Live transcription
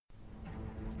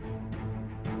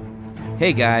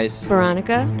Hey guys,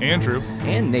 Veronica, Andrew,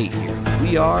 and Nate here.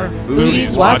 We are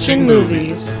Foodies Watching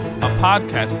Movies, a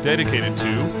podcast dedicated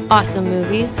to awesome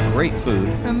movies, great food,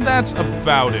 and that's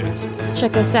about it.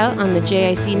 Check us out on the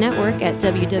JIC network at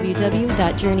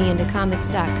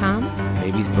www.journeyintocomics.com.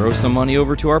 Maybe throw some money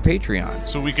over to our Patreon.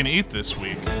 So we can eat this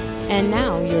week. And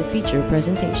now, your feature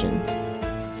presentation.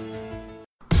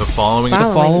 The following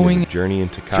Following Journey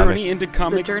into Comics. Journey into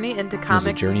Comics. Journey into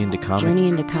Comics. Journey into Comics. Journey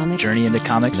into Comics. Journey into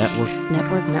Comics. Network.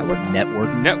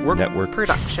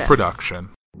 production.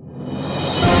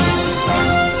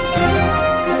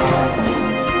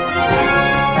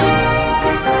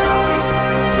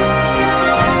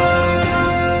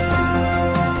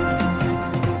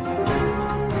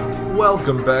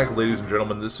 Welcome back, ladies and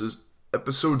gentlemen. This is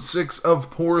episode 6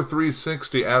 of Poor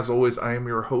 360. As always, I am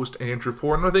your host, Andrew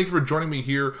Poor. And I thank you for joining me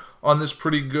here on this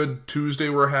pretty good Tuesday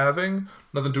we're having.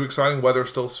 Nothing too exciting. Weather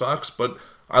still sucks, but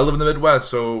I live in the Midwest,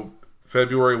 so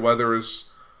February weather is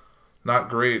not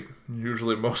great,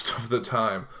 usually most of the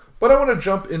time. But I want to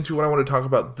jump into what I want to talk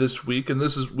about this week, and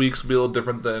week's will be a little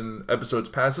different than episodes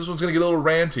past. This one's going to get a little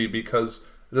ranty because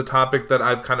it's a topic that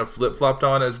I've kind of flip-flopped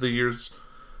on as the years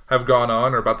have gone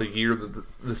on, or about the year that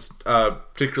this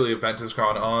particular event has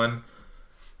gone on.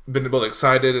 Been both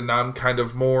excited, and now I'm kind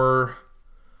of more...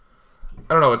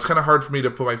 I don't know, it's kind of hard for me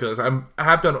to put my feelings. I'm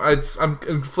happy, I'm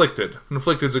conflicted.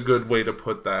 Conflicted is a good way to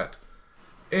put that.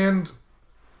 And,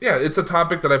 yeah, it's a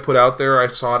topic that I put out there. I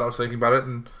saw it, I was thinking about it,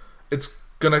 and it's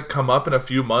going to come up in a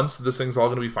few months. This thing's all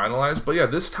going to be finalized. But, yeah,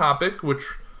 this topic, which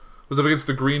was up against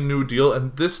the Green New Deal,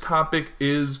 and this topic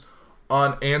is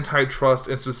on antitrust,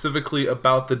 and specifically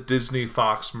about the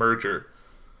Disney-Fox merger.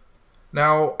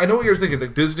 Now, I know what you're thinking.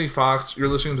 Like, Disney-Fox, you're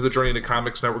listening to the Journey into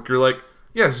Comics Network, you're like,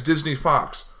 yes,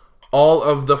 Disney-Fox. All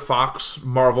of the Fox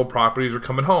Marvel properties are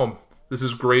coming home. This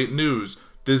is great news.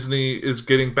 Disney is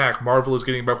getting back. Marvel is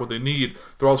getting back what they need.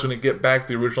 They're also going to get back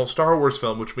the original Star Wars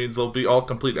film, which means they'll be all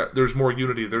complete. There's more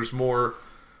unity. There's more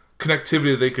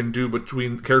connectivity they can do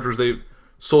between characters they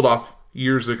sold off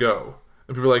years ago.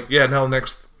 And people are like, yeah, now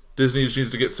next Disney just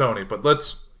needs to get Sony. But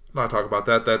let's not talk about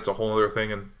that. That's a whole other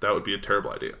thing, and that would be a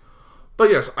terrible idea.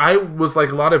 But yes, I was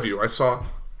like a lot of you. I saw...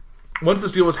 Once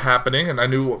this deal was happening, and I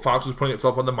knew what Fox was putting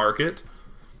itself on the market,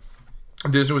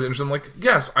 and Disney was interested, I'm like,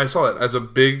 yes, I saw it. As a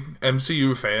big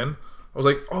MCU fan, I was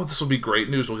like, oh, this will be great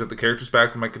news. We'll get the characters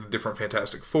back. We might get a different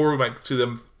Fantastic Four. We might see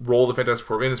them roll the Fantastic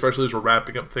Four in, especially as we're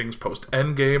wrapping up things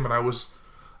post-Endgame. And I was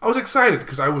excited,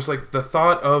 because I was like, the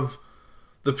thought of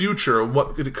the future,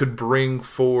 what it could bring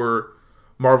for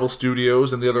Marvel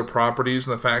Studios and the other properties,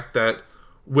 and the fact that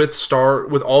with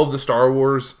all of the Star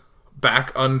Wars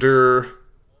back under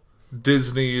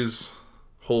Disney's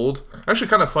hold. Actually,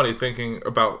 kind of funny thinking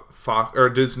about Fox or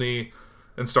Disney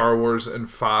and Star Wars and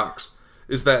Fox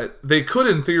is that they could,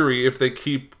 in theory, if they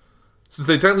keep, since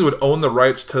they technically would own the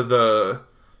rights to the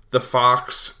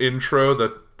Fox intro,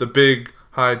 the big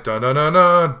high dun dun dun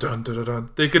dun dun dun dun,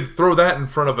 they could throw that in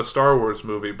front of a Star Wars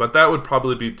movie, but that would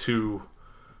probably be too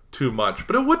much.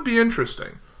 But it would be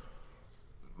interesting.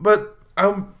 But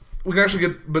we can actually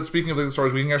get. But speaking of the Star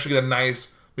Wars, we can actually get a nice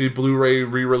maybe Blu-ray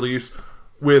re-release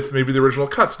with maybe the original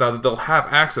cuts, now that they'll have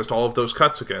access to all of those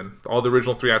cuts again, all the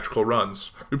original theatrical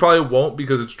runs. We probably won't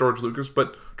because it's George Lucas,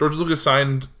 but George Lucas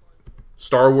signed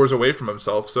Star Wars away from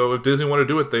himself, so if Disney wanted to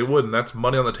do it, they would, and that's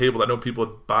money on the table that I know people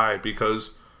would buy,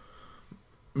 because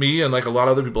me and like a lot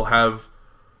of other people have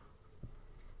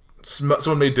someone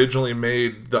digitally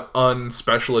made the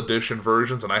unspecial edition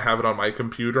versions, and I have it on my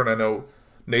computer, and I know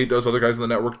Nate does, other guys in the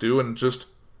network do, and just...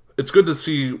 It's good to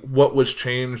see what was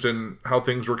changed and how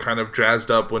things were kind of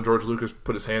jazzed up when George Lucas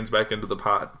put his hands back into the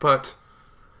pot. But,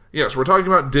 yes, we're talking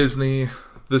about Disney,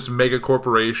 this mega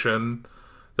corporation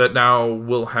that now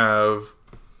will have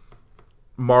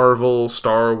Marvel,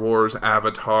 Star Wars,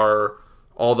 Avatar,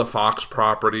 all the Fox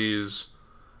properties.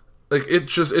 Like,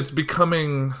 it's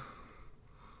becoming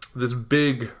this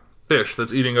big fish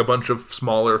that's eating a bunch of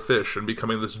smaller fish and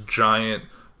becoming this giant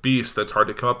beast that's hard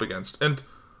to come up against. And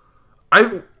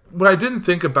when I didn't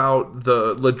think about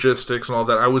the logistics and all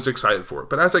that, I was excited for it.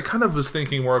 But as I kind of was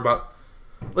thinking more about,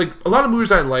 like, a lot of movies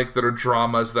I like that are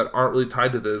dramas that aren't really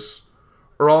tied to this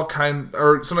are all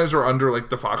or sometimes are under, like,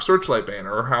 the Fox Searchlight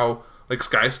banner, or how, like,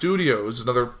 Sky Studios,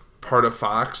 another part of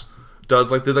Fox,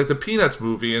 does, like, the Peanuts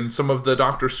movie and some of the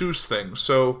Dr. Seuss things.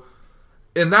 So,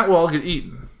 and that will all get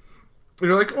eaten. And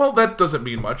you're like, well, that doesn't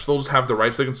mean much. They'll just have the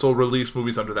rights. They can still release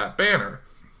movies under that banner.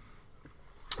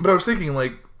 But I was thinking,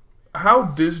 like, how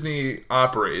Disney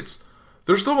operates,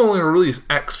 they're still only going to release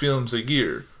X films a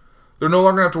year. They're no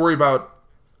longer going to have to worry about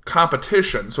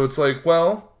competition. So it's like,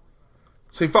 well,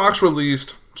 say Fox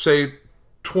released, say,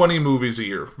 20 movies a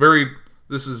year.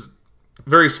 This is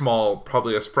very small,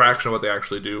 probably a fraction of what they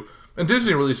actually do. And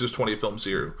Disney releases 20 films a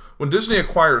year. When Disney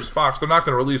acquires Fox, they're not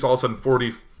going to release all of a sudden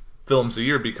 40 films a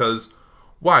year because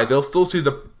why? They'll still see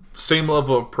the same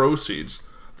level of proceeds.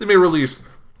 They may release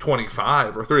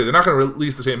 25 or 30. They're not going to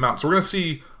release the same amount. So we're going to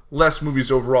see less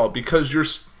movies overall because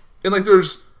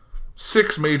there's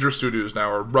 6 major studios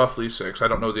now, or roughly 6. I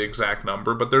don't know the exact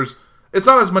number, but it's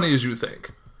not as many as you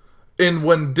think. And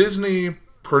when Disney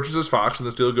purchases Fox and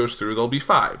this deal goes through, there'll be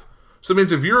 5. So it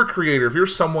means if you're a creator, if you're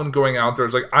someone going out there,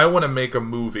 it's like, I want to make a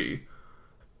movie,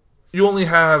 you only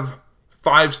have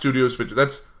 5 studios.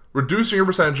 That's reducing your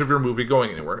percentage of your movie going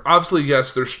anywhere. Obviously,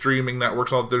 yes, there's streaming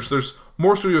networks. There's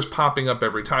more studios popping up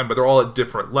every time, but they're all at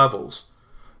different levels.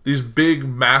 These big,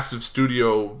 massive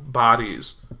studio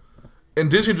bodies. And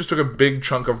Disney just took a big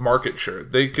chunk of market share.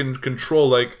 They can control,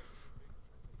 like,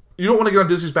 you don't want to get on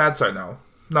Disney's bad side now.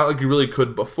 Not like you really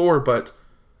could before, but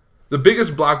the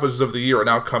biggest blockbusters of the year are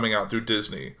now coming out through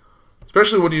Disney.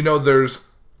 Especially when you know there's,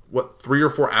 3 or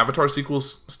 4 Avatar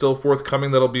sequels still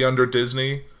forthcoming that'll be under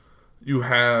Disney. You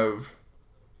have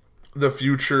the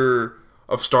future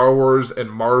of Star Wars and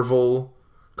Marvel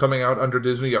coming out under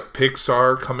Disney. You have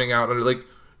Pixar coming out under,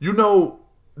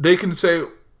 they can say,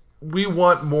 we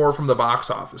want more from the box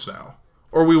office now.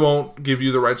 Or we won't give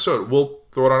you the rights to it. We'll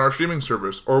throw it on our streaming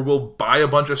service. Or we'll buy a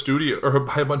bunch of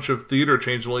buy a bunch of theater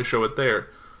chains and only show it there.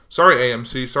 Sorry,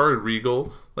 AMC. Sorry,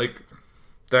 Regal.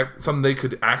 That's something they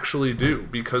could actually do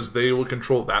because they will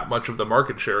control that much of the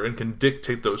market share and can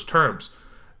dictate those terms.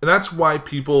 And that's why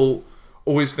people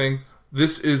always think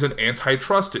this is an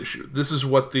antitrust issue. This is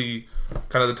what the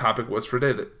topic was for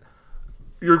today. That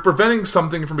you're preventing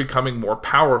something from becoming more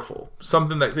powerful.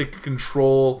 Something that they can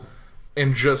control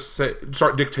and just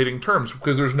start dictating terms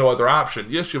because there's no other option.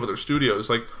 Yes, you have other studios.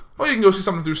 You can go see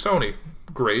something through Sony.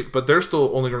 Great, but they're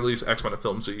still only going to release X amount of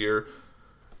films a year.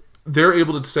 They're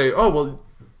able to say, all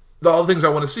the things I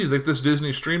want to see, like this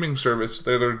Disney streaming service,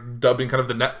 they're dubbing kind of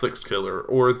the Netflix killer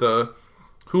or the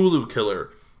Hulu killer.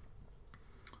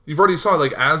 You've already saw,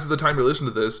 as the time you listen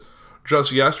to this,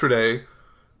 just yesterday,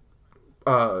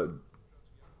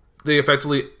 they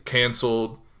effectively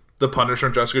canceled The Punisher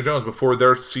and Jessica Jones before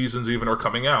their seasons even are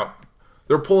coming out.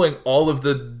 They're pulling all of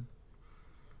the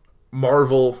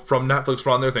Marvel from Netflix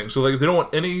on their thing. So they don't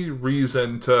want any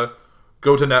reason to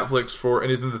go to Netflix for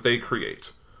anything that they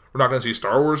create. We're not going to see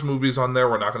Star Wars movies on there.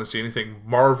 We're not going to see anything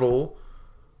Marvel.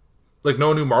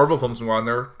 No new Marvel films will go on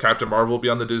there. Captain Marvel will be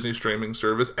on the Disney streaming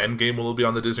service. Endgame will be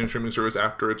on the Disney streaming service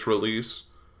after its release.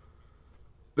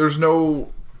 There's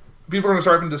no... People are going to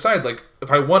start having to decide,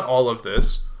 if I want all of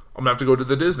this, I'm going to have to go to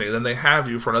the Disney. Then they have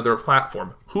you for another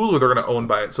platform. Hulu, they're going to own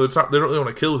by it. So it's not, they don't really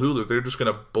want to kill Hulu. They're just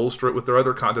going to bolster it with their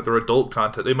other content, their adult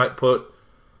content. They might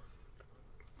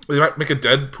make a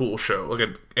Deadpool show,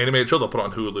 an animated show they'll put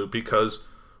on Hulu because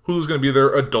Hulu's going to be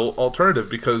their adult alternative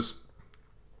because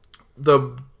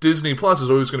the Disney Plus is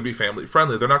always going to be family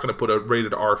friendly. They're not going to put a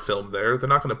rated R film there. They're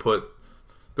going to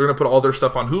put all their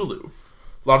stuff on Hulu.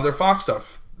 A lot of their Fox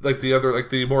stuff,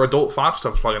 the more adult Fox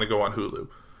stuff is probably going to go on Hulu.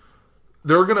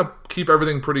 They're going to keep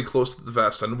everything pretty close to the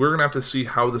vest, and we're going to have to see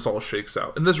how this all shakes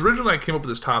out. And this originally I came up with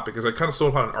this topic is I kind of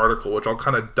stumbled upon an article, which I'll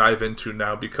kind of dive into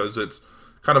now because it's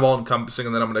kind of all-encompassing,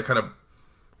 and then I'm going to kind of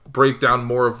break down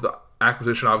more of the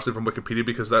acquisition, obviously, from Wikipedia,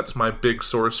 because that's my big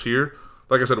source here.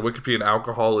 Like I said, Wikipedia and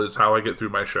alcohol is how I get through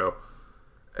my show.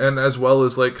 And as well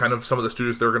as, kind of some of the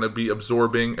studios they're going to be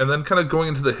absorbing, and then kind of going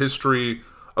into the history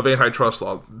of antitrust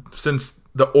law, since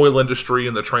the oil industry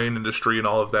and the train industry and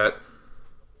all of that,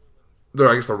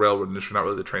 I guess the railroad industry, not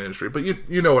really the train industry, but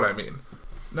you know what I mean.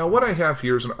 Now, what I have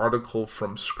here is an article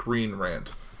from Screen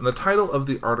Rant, and the title of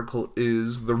the article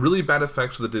is The Really Bad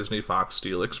Effects of the Disney-Fox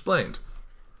Deal Explained.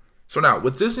 So now,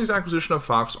 with Disney's acquisition of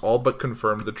Fox all but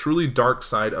confirmed, the truly dark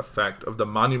side effect of the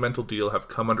monumental deal have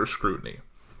come under scrutiny.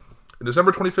 In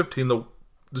December 2017,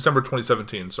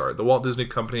 the Walt Disney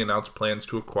Company announced plans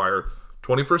to acquire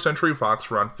 21st Century Fox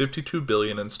for around $52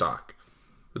 billion in stock.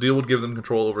 The deal would give them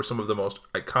control over some of the most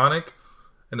iconic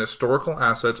and historical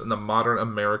assets in the modern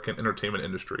American entertainment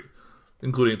industry,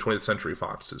 including 20th Century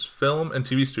Fox's film and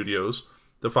TV studios,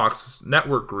 the Fox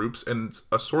network groups, and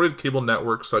assorted cable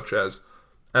networks such as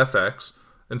FX,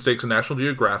 and stakes in National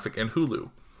Geographic and Hulu.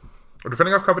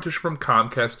 Defending off competition from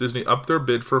Comcast, Disney upped their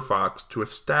bid for Fox to a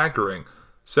staggering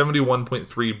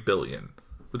 $71.3 billion,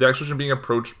 with the acquisition being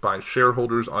approached by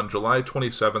shareholders on July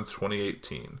 27,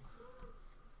 2018.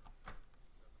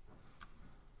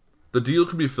 The deal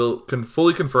can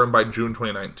fully confirmed by June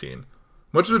 2019.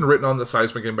 Much has been written on the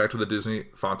seismic impact of the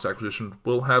Disney-Fox acquisition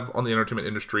will have on the entertainment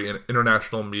industry and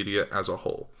international media as a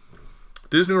whole.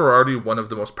 Disney were already one of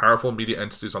the most powerful media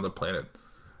entities on the planet,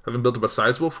 having built up a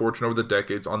sizable fortune over the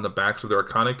decades on the backs of their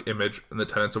iconic image and the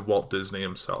tenets of Walt Disney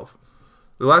himself.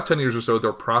 In the last 10 years or so,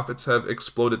 their profits have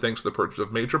exploded thanks to the purchase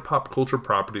of major pop culture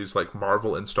properties like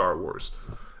Marvel and Star Wars,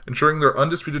 ensuring their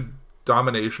undisputed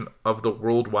domination of the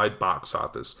worldwide box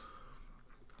office.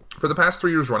 For the past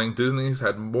 3 years running, Disney has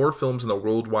had more films in the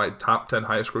worldwide top 10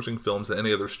 highest-grossing films than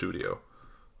any other studio.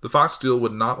 The Fox deal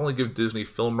would not only give Disney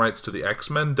film rights to the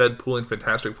X-Men, Deadpool, and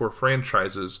Fantastic Four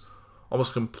franchises,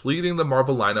 almost completing the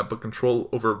Marvel lineup, but control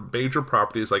over major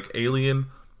properties like Alien,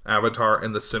 Avatar,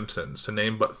 and The Simpsons, to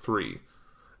name but 3.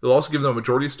 It'll also give them a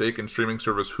majority stake in streaming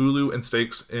service Hulu and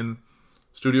stakes in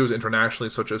studios internationally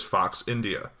such as Fox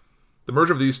India. The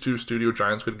merger of these two studio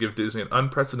giants could give Disney an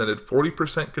unprecedented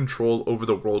 40% control over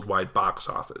the worldwide box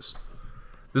office.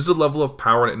 This is a level of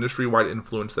power and industry-wide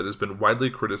influence that has been widely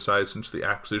criticized since the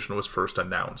acquisition was first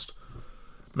announced.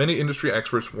 Many industry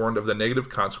experts warned of the negative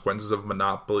consequences of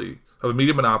a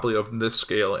media monopoly of this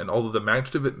scale, and although the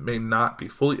magnitude of it may not be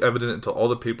fully evident until all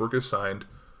the paperwork is signed,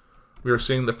 we are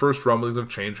seeing the first rumblings of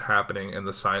change happening, and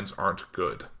the signs aren't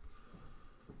good.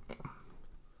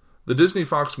 The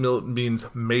Disney-Fox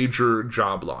means major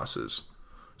job losses.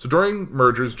 So during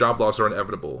mergers, job losses are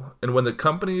inevitable, and when the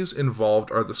companies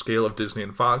involved are the scale of Disney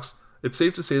and Fox, it's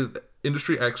safe to say that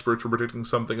industry experts were predicting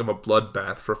something of a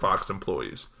bloodbath for Fox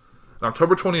employees. An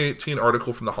October 2018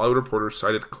 article from The Hollywood Reporter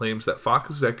cited claims that Fox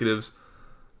executives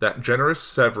that generous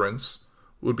severance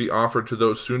would be offered to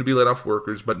those soon-to-be laid-off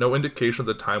workers, but no indication at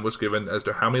the time was given as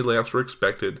to how many layoffs were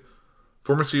expected.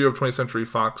 Former CEO of 20th Century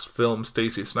Fox Film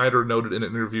Stacy Snyder noted in an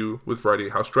interview with Variety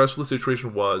how stressful the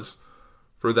situation was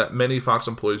for that many Fox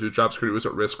employees whose job security was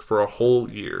at risk for a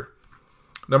whole year.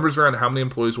 Numbers around how many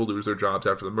employees will lose their jobs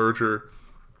after the merger.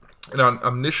 In an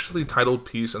omnisciently titled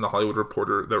piece in The Hollywood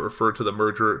Reporter that referred to the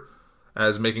merger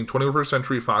as making 21st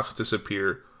Century Fox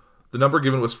disappear, the number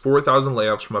given was 4,000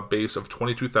 layoffs from a base of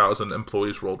 22,000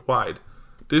 employees worldwide.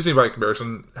 Disney, by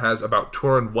comparison, has about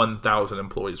 201,000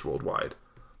 employees worldwide.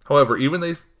 However, even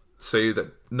they say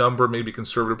that number may be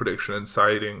conservative prediction, and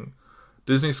citing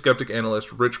Disney skeptic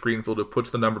analyst Rich Greenfield, who puts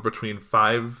the number between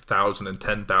 5,000 and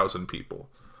 10,000 people.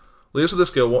 Layoffs of this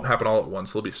scale won't happen all at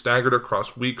once. They'll be staggered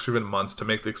across weeks or even months to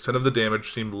make the extent of the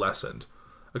damage seem lessened.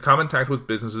 A common tactic with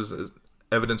businesses is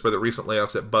evidenced by the recent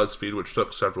layoffs at BuzzFeed, which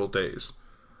took several days.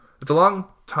 It's a long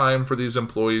time for these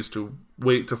employees to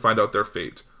wait to find out their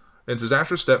fate, and it's a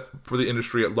disastrous step for the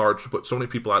industry at large to put so many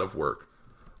people out of work.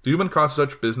 The human cost of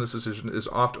such business decision is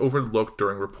oft overlooked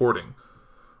during reporting,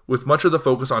 with much of the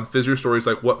focus on fizzier stories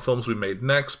like what films we made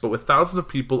next, but with thousands of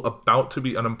people about to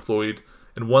be unemployed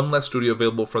and one less studio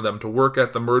available for them to work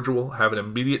at, the merger will have an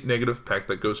immediate negative effect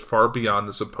that goes far beyond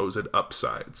the supposed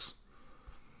upsides.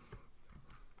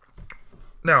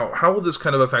 Now, how will this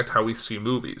kind of affect how we see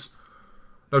movies?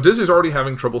 Now, Disney's already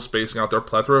having trouble spacing out their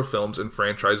plethora of films and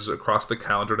franchises across the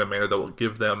calendar in a manner that will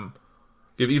give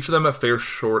each of them a fair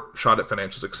shot at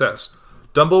financial success.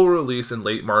 Dumbo will release in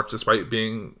late March despite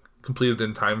being completed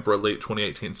in time for a late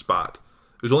 2018 spot.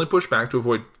 It was only pushed back to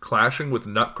avoid clashing with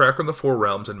Nutcracker in the Four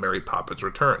Realms and Mary Poppins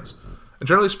Returns. And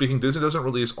generally speaking, Disney doesn't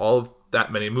release all of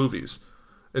that many movies.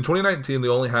 In 2019, they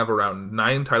only have around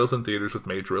 9 titles in theaters with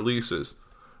major releases,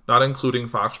 not including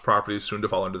Fox properties soon to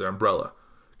fall under their umbrella.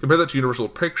 Compare that to Universal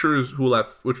Pictures, who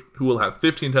will have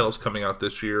 15 titles coming out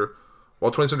this year,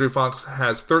 while 20th Century Fox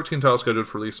has 13 titles scheduled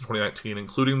for release in 2019,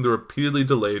 including the repeatedly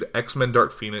delayed X-Men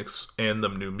Dark Phoenix and The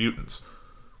New Mutants.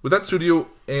 With that studio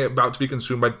about to be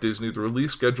consumed by Disney, the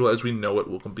release schedule as we know it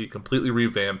will be completely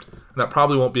revamped, and that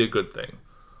probably won't be a good thing.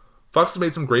 Fox has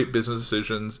made some great business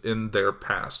decisions in their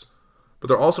past, but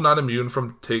they're also not immune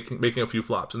from making a few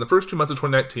flops. In the first 2 months of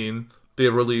 2019, they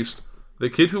have released The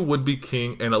Kid Who Would Be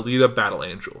King and Alita Battle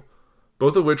Angel,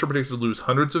 both of which are predicted to lose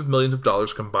hundreds of millions of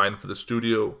dollars combined for the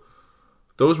studio.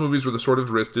 Those movies were the sort of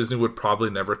risk Disney would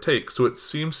probably never take, so it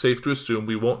seems safe to assume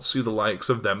we won't see the likes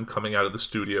of them coming out of the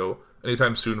studio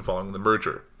anytime soon following the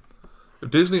merger.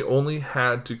 If Disney only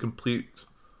had to compete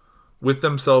with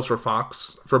themselves for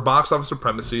box office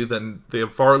supremacy, then they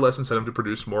have far less incentive to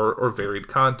produce more or varied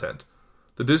content.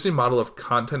 The Disney model of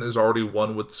content is already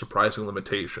one with surprising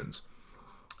limitations.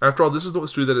 After all, this is the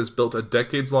studio that has built a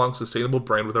decades-long sustainable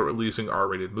brand without releasing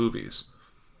R-rated movies.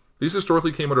 These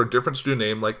historically came under a different studio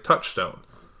name like Touchstone,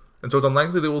 and so it's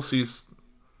unlikely they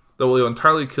will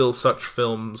entirely kill such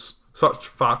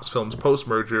Fox films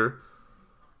post-merger,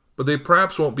 but they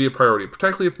perhaps won't be a priority,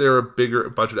 particularly if there are bigger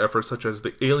budget efforts such as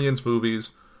the Aliens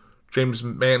movies. James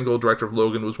Mangold, director of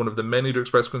Logan, was one of the many to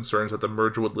express concerns that the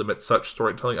merger would limit such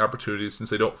storytelling opportunities since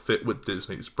they don't fit with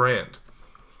Disney's brand.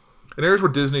 In areas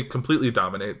where Disney completely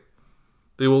dominate,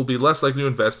 they will be less likely to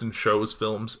invest in shows,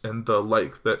 films, and the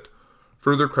like that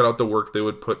further credit out the work they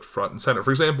would put front and center.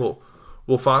 For example,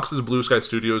 will Fox's Blue Sky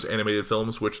Studios animated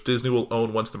films, which Disney will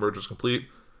own once the merger is complete,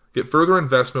 get further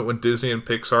investment when Disney and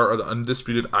Pixar are the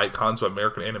undisputed icons of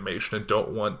American animation and don't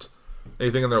want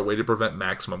anything in their way to prevent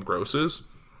maximum grosses?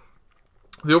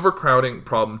 The overcrowding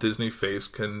problem Disney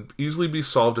faced can easily be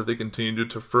solved if they continue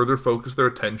to further focus their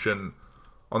attention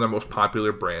on their most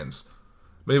popular brands,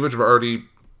 many of which have already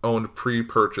owned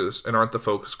pre-purchase and aren't the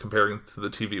focus comparing to the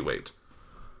TV weight.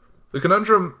 The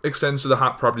conundrum extends to the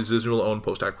hot properties Disney will own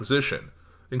post-acquisition,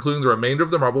 including the remainder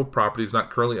of the Marvel properties not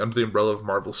currently under the umbrella of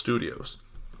Marvel Studios.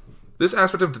 This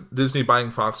aspect of Disney buying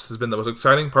Fox has been the most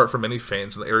exciting part for many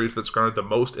fans in the areas that's garnered the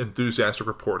most enthusiastic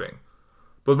reporting.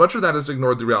 But much of that has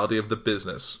ignored the reality of the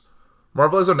business.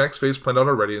 Marvel has their next phase planned out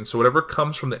already, and so whatever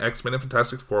comes from the X-Men and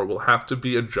Fantastic Four will have to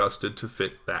be adjusted to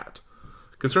fit that.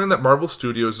 Considering that Marvel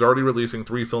Studios is already releasing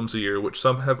 3 films a year, which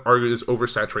some have argued is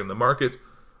oversaturating the market,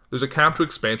 there's a cap to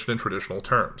expansion in traditional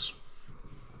terms.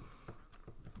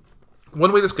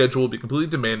 One way the schedule will be completely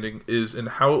demanding is in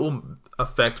how it will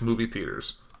affect movie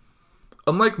theaters.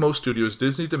 Unlike most studios,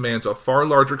 Disney demands a far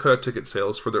larger cut of ticket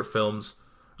sales for their films,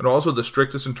 and also the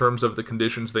strictest in terms of the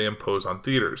conditions they impose on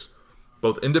theaters,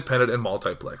 both independent and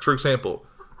multiplex. For example,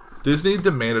 Disney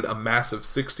demanded a massive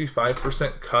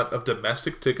 65% cut of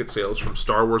domestic ticket sales from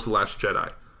Star Wars The Last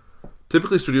Jedi.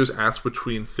 Typically, studios ask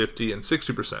between 50 and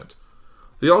 60%.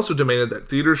 They also demanded that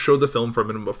theaters show the film for a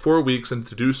minimum of 4 weeks and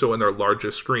to do so in their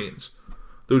largest screens.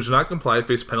 Those who do not comply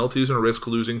face penalties and risk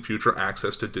losing future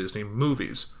access to Disney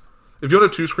movies. If you own a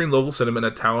 2-screen local cinema in a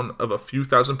town of a few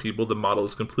thousand people, the model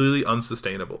is completely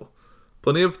unsustainable.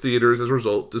 Plenty of theaters, as a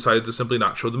result, decided to simply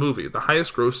not show the movie, the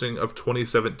highest grossing of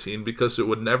 2017, because it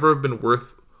would never have been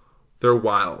worth their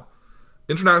while.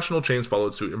 International chains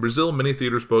followed suit. In Brazil, many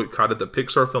theaters boycotted the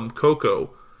Pixar film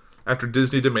Coco after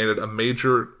Disney demanded a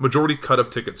majority cut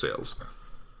of ticket sales.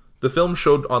 The film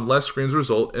showed on less screens as a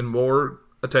result, and more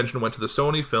attention went to the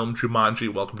Sony film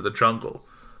Jumanji: Welcome to the Jungle.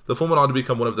 The film went on to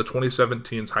become one of the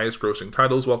 2017's highest grossing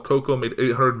titles, while Coco made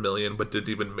 $800 million but didn't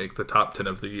even make the top 10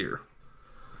 of the year.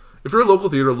 If you're a local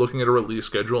theater looking at a release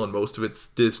schedule and most of it's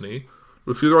Disney,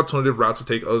 with fewer alternative routes to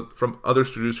take from other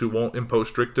studios who won't impose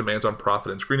strict demands on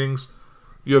profit and screenings,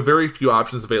 you have very few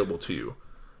options available to you.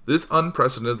 This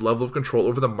unprecedented level of control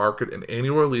over the market and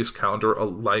annual release calendar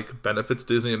alike benefits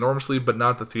Disney enormously, but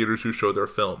not the theaters who show their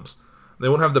films. They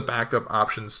won't have the backup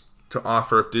options to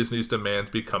offer if Disney's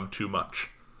demands become too much.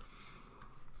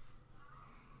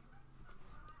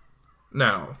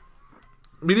 Now,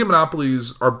 media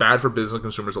monopolies are bad for business and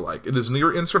consumers alike. It is a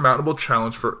near insurmountable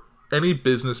challenge for any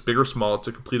business, big or small,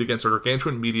 to compete against a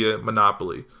gargantuan media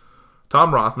monopoly.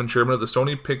 Tom Rothman, chairman of the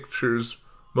Sony Pictures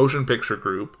Motion Picture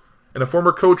Group, and a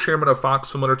former co-chairman of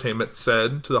Fox Film Entertainment,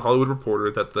 said to The Hollywood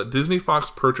Reporter that the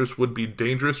Disney-Fox purchase would be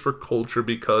dangerous for culture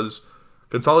because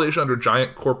consolidation under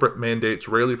giant corporate mandates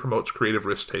rarely promotes creative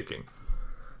risk-taking.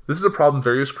 This is a problem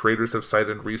various creators have cited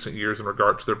in recent years in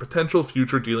regard to their potential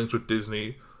future dealings with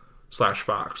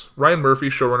Disney/Fox. Ryan Murphy,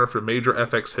 showrunner for major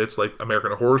FX hits like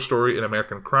American Horror Story and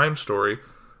American Crime Story,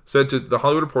 said to The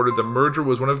Hollywood Reporter the merger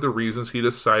was one of the reasons he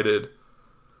decided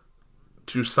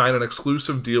to sign an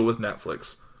exclusive deal with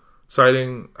Netflix,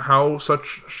 citing how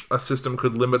such a system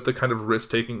could limit the kind of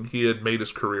risk-taking he had made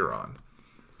his career on.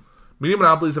 Media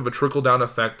monopolies have a trickle-down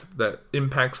effect that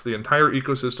impacts the entire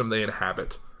ecosystem they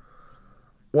inhabit.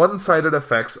 One-sided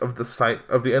effects of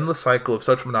the endless cycle of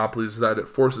such monopolies is that it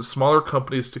forces smaller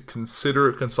companies to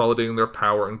consider consolidating their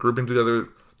power and grouping together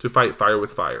to fight fire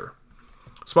with fire.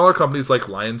 Smaller companies like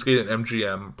Lionsgate and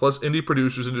MGM, plus indie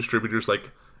producers and distributors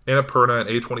like Annapurna and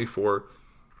A24,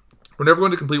 were never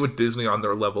going to compete with Disney on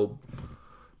their level,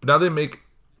 but now they may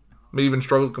even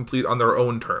struggle to compete on their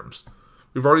own terms.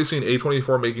 We've already seen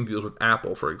A24 making deals with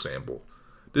Apple, for example.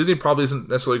 Disney probably isn't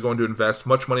necessarily going to invest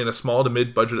much money in a small to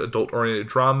mid-budget adult-oriented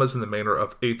dramas in the manner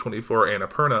of A24 or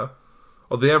Annapurna,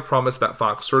 although they have promised that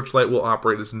Fox Searchlight will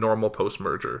operate as normal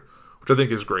post-merger, which I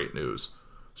think is great news.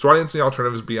 So audience need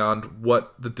alternatives beyond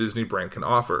what the Disney brand can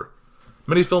offer.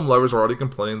 Many film lovers are already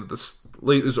complaining that the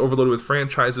slate is overloaded with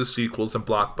franchises, sequels, and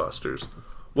blockbusters.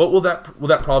 Will that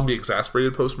problem be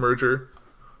exacerbated post-merger?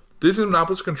 Disney's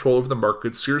monopolist control over the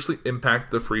market seriously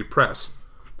impact the free press.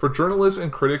 For journalists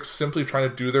and critics simply trying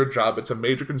to do their job, it's a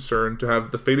major concern to have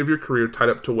the fate of your career tied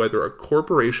up to whether a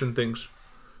corporation thinks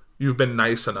you've been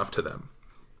nice enough to them.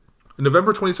 In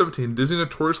November 2017, Disney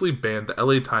notoriously banned the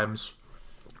LA Times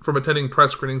from attending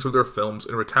press screenings of their films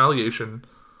in retaliation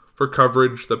for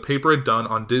coverage the paper had done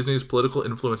on Disney's political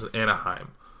influence in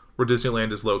Anaheim, where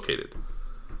Disneyland is located.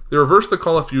 They reversed the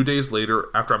call a few days later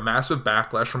after a massive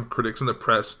backlash from critics and the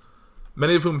press,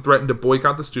 many of whom threatened to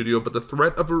boycott the studio, but the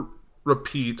threat of a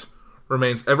repeat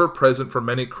remains ever present for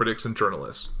many critics and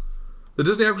journalists. The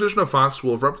Disney acquisition of Fox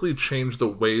will abruptly change the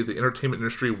way the entertainment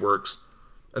industry works,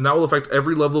 and that will affect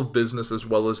every level of business as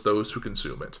well as those who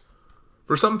consume it.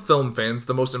 For some film fans,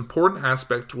 the most important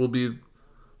aspect will be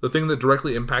the thing that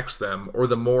directly impacts them, or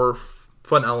the more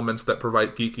fun elements that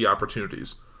provide geeky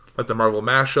opportunities, like the Marvel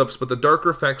mashups, but the darker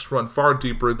effects run far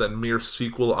deeper than mere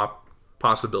sequel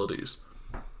possibilities.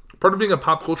 Part of being a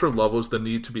pop culture lover is the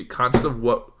need to be conscious of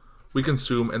what we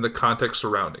consume and the context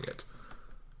surrounding it.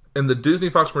 And the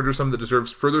Disney-Fox merger is something that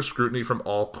deserves further scrutiny from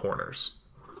all corners.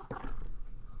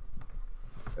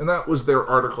 And that was their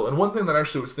article. And one thing that I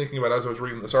actually was thinking about as I was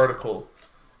reading this article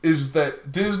is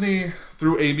that Disney,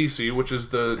 through ABC, which is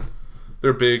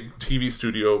their big TV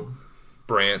studio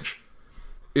branch,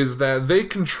 is that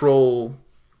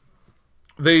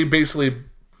they basically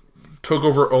took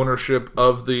over ownership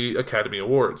of the Academy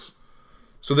Awards.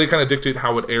 So they kind of dictate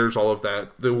how it airs all of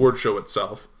that, the award show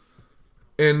itself.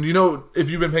 And, if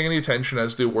you've been paying any attention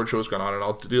as the award show has gone on, and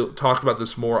I'll talk about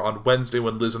this more on Wednesday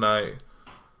when Liz and I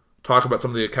talk about some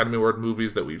of the Academy Award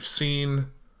movies that we've seen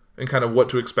and kind of what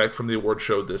to expect from the award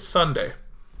show this Sunday.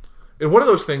 And one of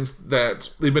those things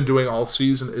that they've been doing all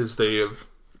season is they have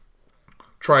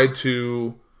tried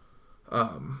to...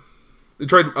 they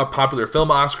tried a popular film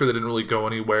Oscar that didn't really go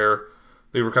anywhere.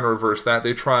 They were kind of reversed that.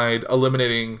 They tried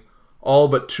eliminating all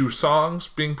but 2 songs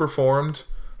being performed.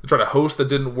 They tried a host that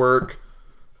didn't work.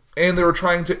 And they were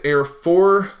trying to air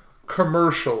 4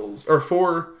 commercials, or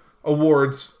 4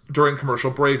 awards during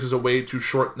commercial breaks as a way to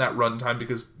shorten that runtime,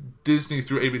 because Disney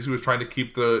through ABC was trying to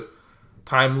keep the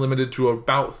time limited to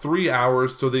about 3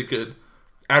 hours so they could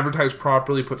advertise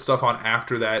properly, put stuff on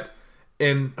after that,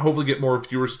 and hopefully get more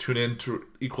viewers to tune in to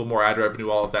equal more ad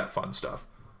revenue, all of that fun stuff.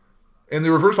 And they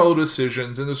reversed all the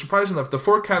decisions, and surprising enough, the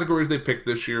 4 categories they picked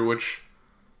this year, which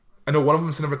I know one of them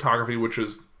is cinematography, which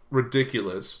is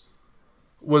ridiculous,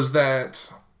 was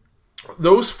that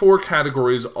those 4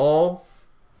 categories, all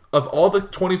the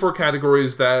 24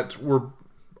 categories that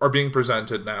are being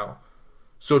presented now,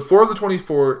 so 4 of the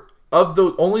 24,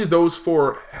 only those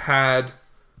 4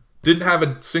 didn't have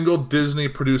a single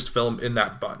Disney-produced film in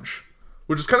that bunch.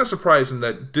 Which is kind of surprising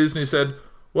that Disney said,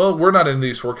 well, we're not in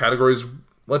these 4 categories.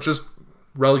 Let's just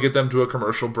relegate them to a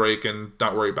commercial break and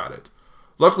not worry about it.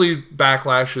 Luckily,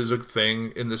 backlash is a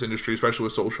thing in this industry, especially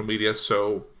with social media,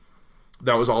 so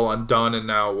that was all undone, and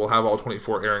now we'll have all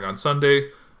 24 airing on Sunday.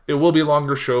 It will be a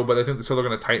longer show, but I think they're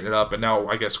going to tighten it up, and now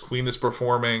I guess Queen is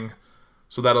performing,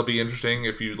 so that'll be interesting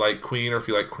if you like Queen or if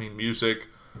you like Queen music.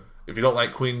 If you don't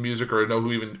like Queen music or know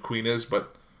who even Queen is,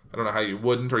 but I don't know how you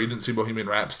wouldn't, or you didn't see Bohemian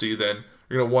Rhapsody, then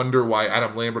you're going to wonder why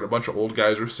Adam Lambert and a bunch of old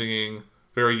guys are singing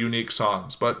very unique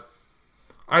songs. But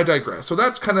I digress. So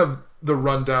that's kind of the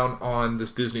rundown on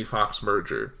this Disney-Fox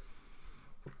merger.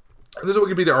 And this is a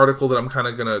Wikipedia article that I'm kind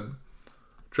of going to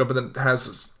jump in.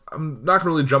 I'm not going to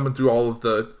really jump in through all of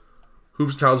the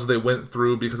hoops and challenges they went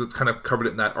through because it's kind of covered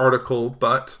it in that article,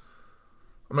 but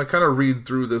I'm going to kind of read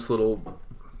through this little...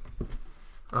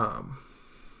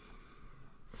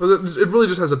 it really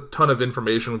just has a ton of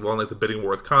information on like the bidding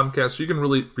war with Comcast, so you can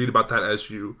really read about that as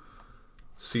you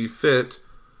see fit.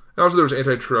 And also there was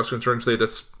antitrust concerns.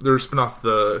 They're spin off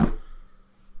their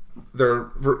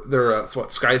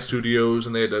Sky Studios,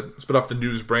 and they had to spin off the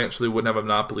news branch so they wouldn't have a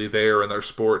monopoly there and their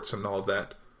sports and all of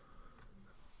that.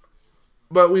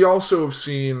 But we also have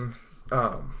seen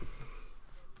kind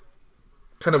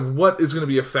of what is going to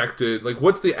be affected, like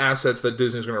what's the assets that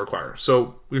Disney is going to require.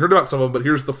 So we heard about some of them, but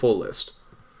here's the full list.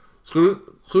 So,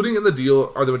 including in the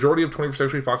deal are the majority of 21st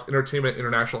Century Fox Entertainment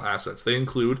International assets. They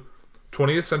include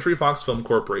 20th Century Fox Film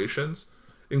Corporations,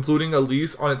 including a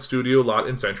lease on its studio lot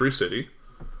in Century City,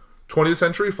 20th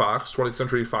Century Fox, 20th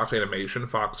Century Fox Animation,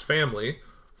 Fox Family,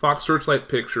 Fox Searchlight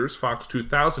Pictures, Fox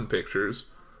 2000 Pictures,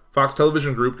 Fox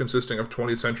Television Group consisting of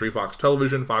 20th Century Fox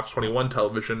Television, Fox 21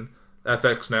 Television,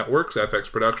 FX Networks,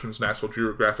 FX Productions, National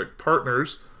Geographic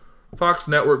Partners, Fox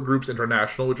Network Groups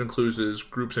International, which includes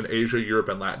groups in Asia, Europe,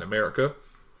 and Latin America,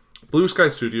 Blue Sky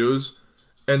Studios,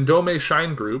 Endome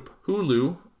Shine Group,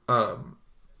 Hulu,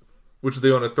 which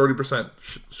they own 30%.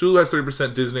 Hulu has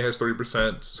 30%, Disney has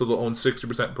 30%, so they'll own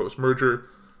 60% post-merger,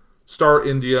 Star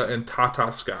India, and Tata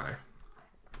Sky.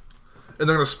 And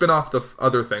they're going to spin off the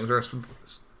other things. They're going to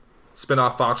spin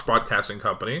off Fox Broadcasting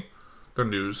Company, their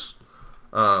news,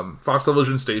 Fox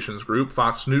Television Stations Group,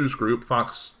 Fox News Group,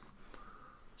 Fox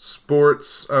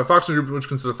Sports, Fox News Group, which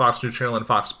consists of Fox News Channel and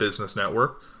Fox Business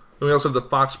Network. Then we also have the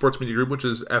Fox Sports Media Group, which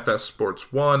is FS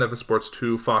Sports 1, FS Sports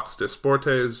 2, Fox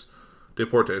Deportes,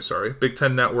 Big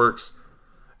Ten Networks,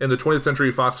 and the 20th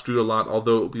Century Fox studio lot,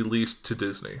 although it will be leased to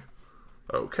Disney.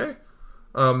 Okay.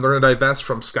 They're going to divest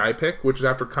from SkyPick, which is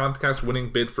after Comcast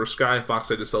winning bid for Sky. Fox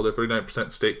had to sell their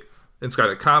 39% stake in Sky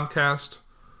to Comcast.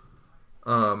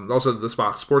 Also the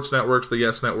Fox Sports Networks, the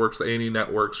Yes Networks, the A&E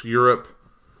Networks, Europe,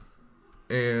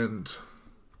 and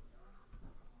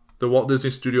the Walt Disney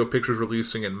Studio Pictures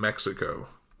releasing in Mexico.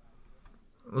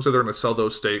 Looks like they're going to sell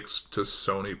those stakes to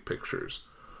Sony Pictures.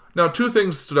 Now, two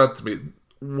things stood out to me.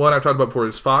 One I've talked about before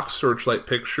is Fox Searchlight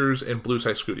Pictures and Blue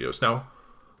Sky Studios. Now,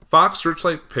 Fox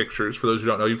Searchlight Pictures, for those who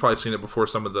don't know, you've probably seen it before,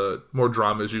 some of the more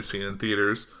dramas you've seen in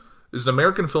theaters, is an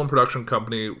American film production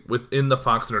company within the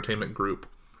Fox Entertainment Group,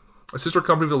 a sister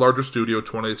company of the larger studio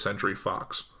 20th Century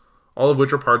Fox, all of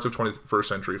which are parts of 21st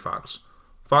Century Fox.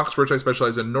 Fox Searchlight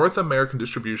specializes in North American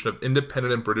distribution of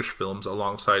independent and British films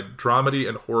alongside dramedy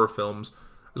and horror films,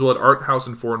 as well as art house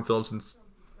and foreign films, and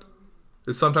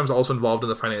is sometimes also involved in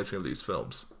the financing of these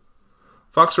films.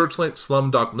 Fox Searchlight,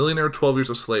 Slumdog Millionaire, 12 Years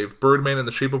a Slave, Birdman, and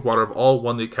The Shape of Water have all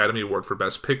won the Academy Award for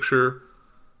Best Picture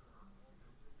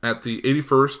at the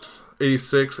 81st,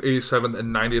 86th, 87th,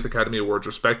 and 90th Academy Awards,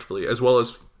 respectively, as well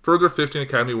as further 15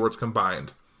 Academy Awards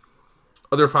combined.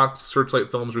 Other Fox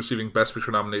Searchlight films receiving Best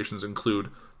Picture nominations include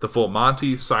The Full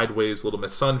Monty, Sideways, Little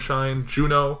Miss Sunshine,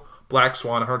 Juno, Black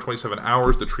Swan, 127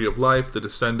 Hours, The Tree of Life, The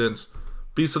Descendants,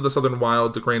 Beasts of the Southern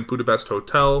Wild, The Grand Budapest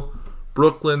Hotel,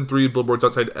 Brooklyn, 3 Billboards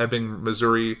Outside Ebbing,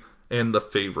 Missouri, and The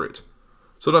Favorite.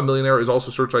 Slumdog Millionaire is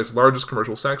also Searchlight's largest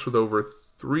commercial success with over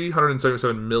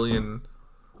 $377 million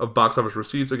of box office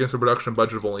receipts against a production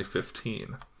budget of only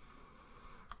 $15.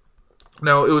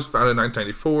 Now, it was founded in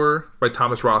 1994 by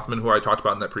Thomas Rothman, who I talked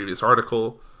about in that previous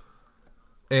article.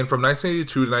 And from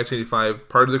 1982 to 1985,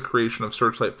 prior to the creation of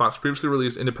Searchlight, Fox previously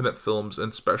released independent films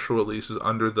and special releases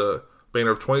under the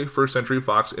banner of 21st Century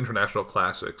Fox International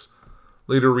Classics,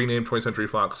 later renamed 20th Century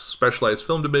Fox Specialized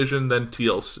Film Division, then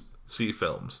TLC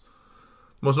Films.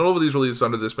 Most notable of these releases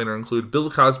under this banner include Bill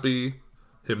Cosby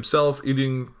himself,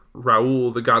 Eating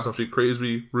Raoul, The Gods Must Be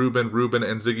Crazy, Ruben,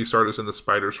 and Ziggy Stardust and the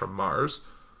Spiders from Mars.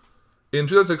 In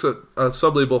 2006, a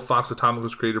sublabel Fox Atomic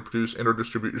was created to produce and or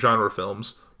distribute genre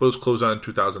films, but was closed down in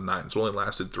 2009, so it only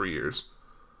lasted 3 years.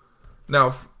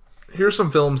 Now, here's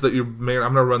some films that I'm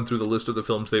going to run through the list of the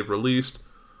films they've released,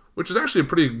 which is actually a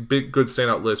pretty big, good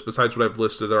standout list. Besides what I've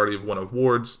listed, they already have won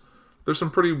awards. There's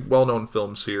some pretty well-known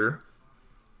films here.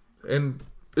 And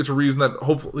it's a reason that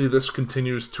hopefully this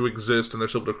continues to exist and they're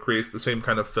able to create the same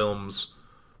kind of films,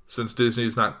 since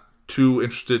Disney's not too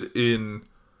interested in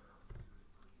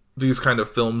these kind of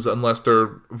films unless they're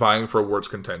vying for awards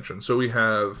contention. So we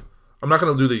have, I'm not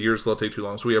going to do the years, they'll take too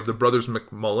long. So we have The Brothers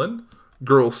McMullen,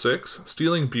 Girl 6,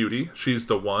 Stealing Beauty, She's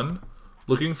the One,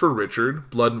 Looking for Richard,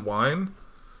 Blood and Wine,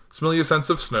 Similia Sense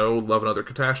of Snow, Love and Other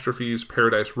Catastrophes,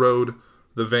 Paradise Road,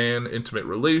 The Van, Intimate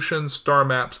Relations, Star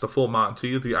Maps, The Full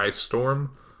Monty, The Ice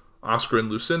Storm, Oscar and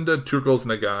Lucinda, Two Girls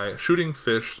and a Guy, Shooting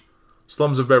Fish,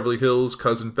 Slums of Beverly Hills,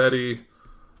 Cousin Betty,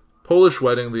 Polish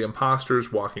Wedding, The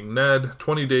Imposters, Walking Ned,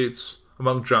 20 Dates,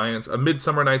 Among Giants, A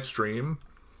Midsummer Night's Dream,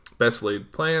 Best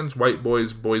Laid Plans, White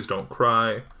Boys, Boys Don't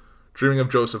Cry, Dreaming of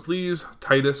Joseph Lees,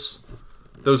 Titus,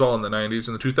 those all in the 90s.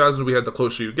 In the 2000s, we had The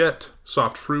Closer You Get,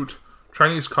 Soft Fruit,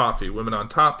 Chinese Coffee, Women on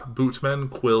Top, Bootmen,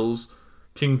 Quills,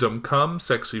 Kingdom Come,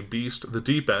 Sexy Beast, The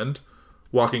Deep End,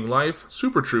 Walking Life,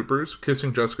 Super Troopers,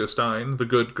 Kissing Jessica Stein, The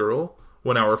Good Girl,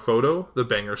 1 Hour Photo, The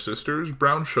Banger Sisters,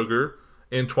 Brown Sugar,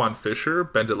 Antoine Fisher,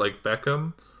 Bend It Like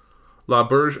Beckham, La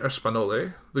Berge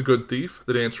Espagnole, The Good Thief,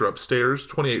 The Dancer Upstairs,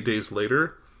 28 Days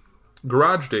Later,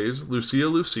 Garage Days,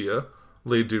 Lucia,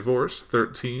 Late Divorce,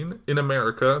 13, In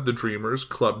America, The Dreamers,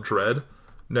 Club Dread,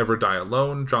 Never Die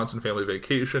Alone, Johnson Family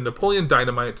Vacation, Napoleon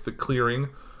Dynamite, The Clearing,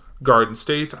 Garden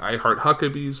State, I Heart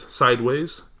Huckabees,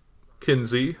 Sideways,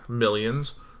 Kinsey,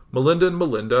 Millions, Melinda and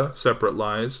Melinda, Separate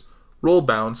Lies, Roll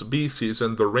Bounce, B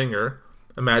Season, The Ringer,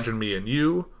 Imagine Me and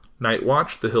You, Night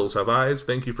Watch, The Hills Have Eyes,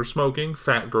 Thank You for Smoking,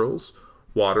 Fat Girls,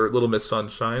 Water, Little Miss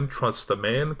Sunshine, Trust the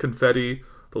Man, Confetti,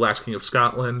 The Last King of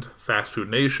Scotland, Fast Food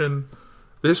Nation,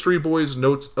 The History Boys,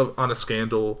 Notes on a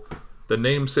Scandal, The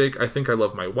Namesake, I Think I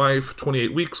Love My Wife,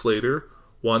 28 Weeks Later,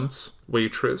 Once,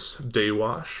 Waitress,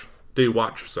 Daywatch,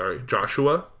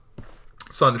 Joshua,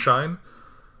 Sunshine,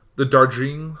 The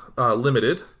Darjeeling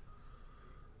Limited,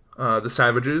 The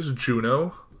Savages,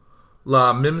 Juno,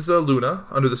 La Mimsa Luna,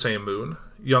 Under the Same Moon,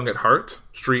 Young at Heart,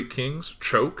 Street Kings,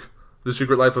 Choke, The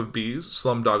Secret Life of Bees,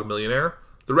 Slumdog Millionaire,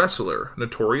 The Wrestler,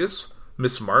 Notorious,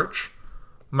 Miss March,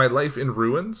 My Life in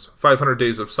Ruins, 500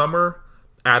 Days of Summer,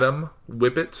 Adam,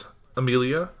 Whippet,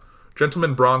 Amelia,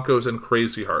 Gentlemen Broncos, and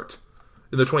Crazy Heart.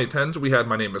 In the 2010s, we had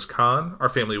My Name is Khan, Our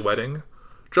Family Wedding,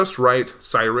 Just Right,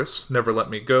 Cyrus, Never Let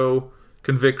Me Go,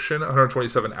 Conviction,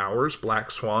 127 Hours,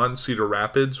 Black Swan, Cedar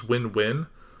Rapids, Win-Win,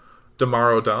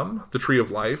 Damaro Dumb, The Tree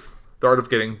of Life, The Art of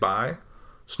Getting By,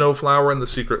 Snowflower and the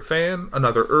Secret Fan,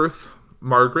 Another Earth,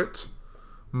 Martha,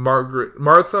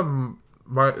 Marcy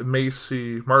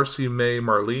May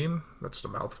Marlene, that's a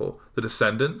mouthful, The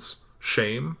Descendants,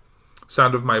 Shame,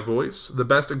 Sound of My Voice, The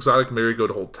Best Exotic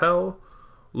Marigold Hotel,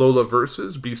 Lola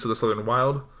Versus, Beasts of the Southern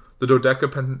Wild, The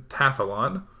Dodeca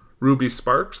Pentathlon, Ruby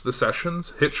Sparks, The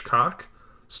Sessions, Hitchcock,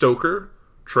 Stoker,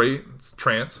 Trance,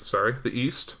 The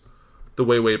East, The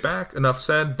Way Way Back, Enough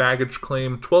Said, Baggage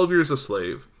Claim, 12 Years a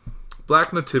Slave,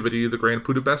 Black Nativity, The Grand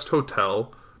Budapest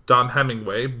Hotel, Don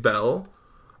Hemingway, Belle,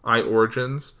 I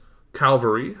Origins,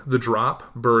 Calvary, The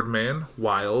Drop, Birdman,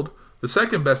 Wild, The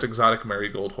Second Best Exotic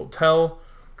Marigold Hotel,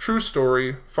 True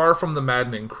Story, Far From the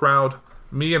Maddening Crowd,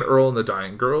 Me and Earl and the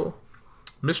Dying Girl,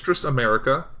 Mistress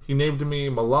America, He Named Me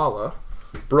Malala,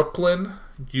 Brooklyn,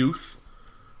 Youth,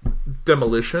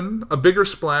 Demolition, A Bigger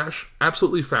Splash,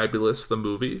 Absolutely Fabulous, the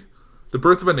movie, The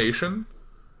Birth of a Nation,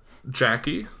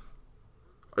 Jackie,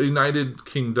 A United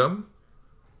Kingdom,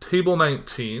 Table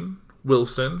 19,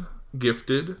 Wilson,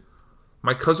 Gifted,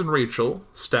 My Cousin Rachel,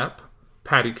 Step,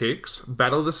 Patty Cakes,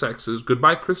 Battle of the Sexes,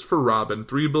 Goodbye Christopher Robin,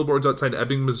 3 Billboards Outside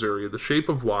Ebbing, Missouri, The Shape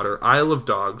of Water, Isle of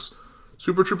Dogs,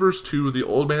 Super Troopers 2, The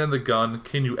Old Man and the Gun,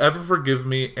 Can You Ever Forgive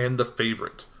Me, and The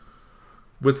Favorite.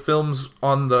 With films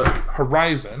on the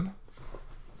horizon,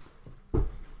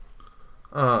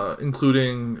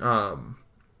 including,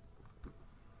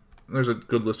 there's a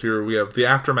good list here. We have The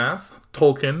Aftermath,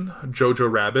 Tolkien,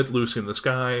 Jojo Rabbit, Lucy in the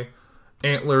Sky,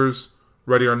 Antlers,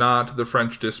 Ready or Not, The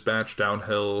French Dispatch,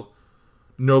 Downhill,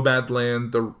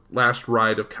 Nomadland, The Last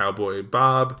Ride of Cowboy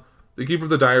Bob, The Keeper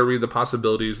of the Diary, The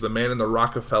Possibilities, The Man in the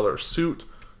Rockefeller Suit,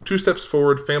 Two Steps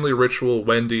Forward, Family Ritual,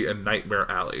 Wendy, and Nightmare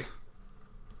Alley.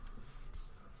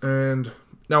 And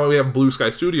now we have Blue Sky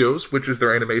Studios, which is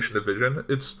their animation division.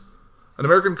 It's an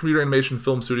American computer animation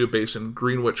film studio based in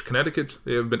Greenwich, Connecticut.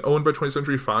 They have been owned by 20th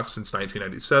Century Fox since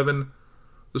 1997.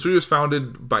 The studio is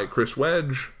founded by Chris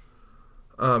Wedge.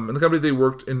 And the company they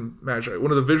worked in Magi,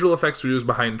 one of the visual effects studios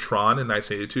behind Tron in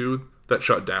 1982, that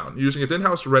shut down. Using its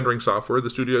in-house rendering software,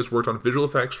 the studio has worked on visual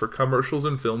effects for commercials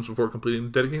and films before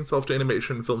dedicating itself to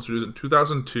animation and film studios in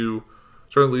 2002,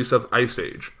 starting the release of Ice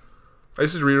Age.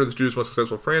 Ice Age are the studio's most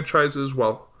successful franchises,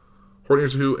 while Horton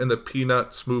Hears a Who and the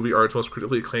Peanuts movie are its most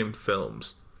critically acclaimed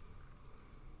films.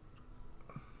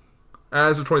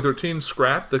 As of 2013,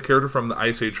 Scrat, the character from the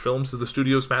Ice Age films, is the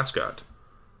studio's mascot.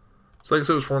 So like I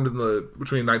said, it was formed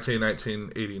between 1980 and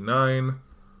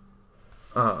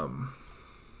 1989.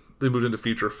 They moved into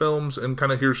feature films, and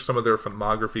kind of here's some of their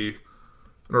filmography.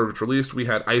 In order it's released, we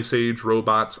had Ice Age,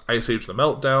 Robots, Ice Age The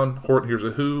Meltdown, Horton Hears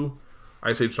a Who,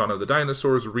 Ice Age Dawn of the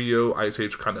Dinosaurs, Rio, Ice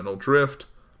Age Continental Drift,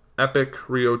 Epic,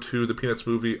 Rio 2, The Peanuts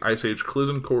Movie, Ice Age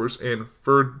Collision Course, and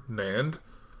Ferdinand.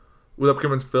 With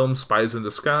upcoming films Spies in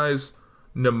Disguise,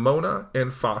 Nimona,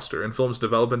 and Foster. In films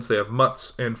developments, they have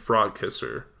Mutts and Frog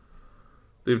Kisser.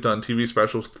 They've done TV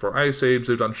specials for Ice Age.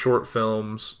 They've done short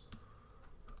films.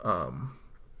 So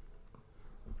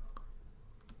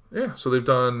they've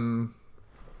done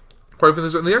quite a few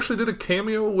things. And they actually did a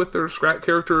cameo with their Scrat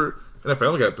character in a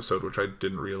Family Guy episode, which I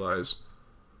didn't realize.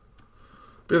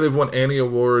 But yeah, they've won Annie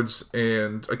Awards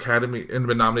and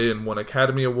been nominated and won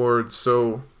Academy Awards.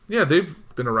 So yeah, they've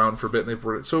been around for a bit.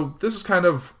 So this is kind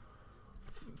of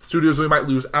studios we might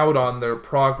lose out on their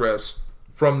progress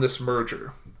from this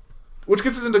merger. Which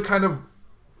gets us into kind of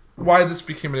why this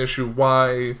became an issue,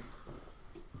 why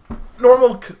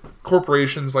normal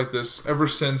corporations like this, ever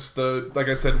since like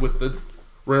I said, with the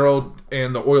railroad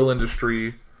and the oil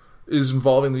industry, is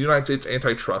involving the United States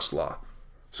antitrust law.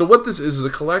 So what this is a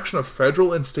collection of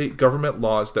federal and state government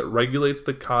laws that regulates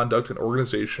the conduct and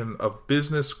organization of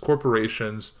business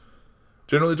corporations,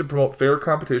 generally to promote fair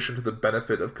competition to the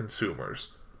benefit of consumers.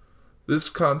 This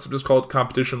concept is called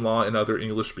competition law in other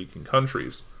English-speaking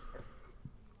countries.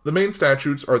 The main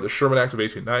statutes are the Sherman Act of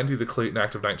 1890, the Clayton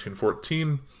Act of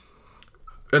 1914,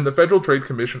 and the Federal Trade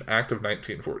Commission Act of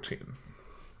 1914.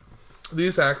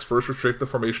 These acts first restrict the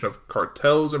formation of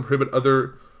cartels and prohibit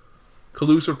other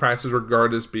collusive practices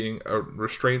regarded as being a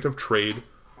restraint of trade.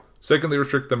 Second, they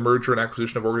restrict the merger and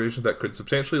acquisition of organizations that could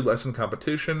substantially lessen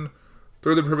competition.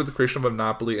 Third, they prohibit the creation of a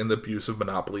monopoly and the abuse of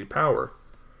monopoly power.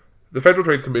 The Federal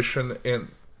Trade Commission and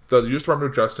the U.S.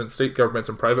 Department of Justice, state governments,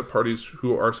 and private parties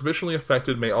who are sufficiently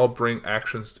affected may all bring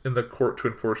actions in the court to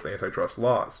enforce the antitrust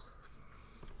laws.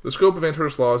 The scope of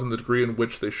antitrust laws and the degree in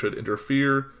which they should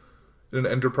interfere in an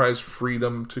enterprise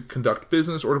freedom to conduct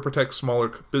business or to protect smaller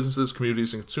businesses,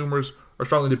 communities, and consumers are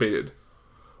strongly debated.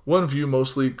 One view,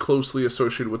 mostly closely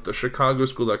associated with the Chicago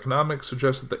School of Economics,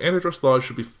 suggests that the antitrust laws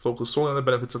should be focused solely on the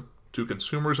benefits to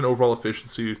consumers and overall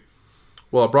efficiency,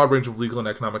 while a broad range of legal and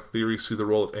economic theories see the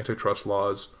role of antitrust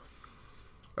laws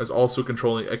as also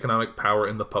controlling economic power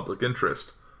in the public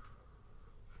interest.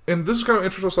 And this is kind of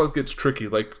interesting how it gets tricky.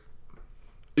 Like,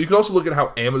 you can also look at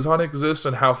how Amazon exists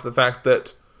and how the fact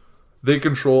that they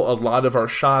control a lot of our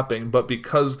shopping, but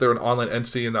because they're an online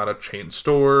entity and not a chain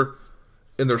store,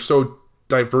 and they're so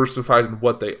diversified in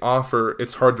what they offer,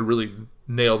 it's hard to really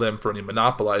nail them for any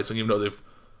monopolizing, even though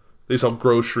they sell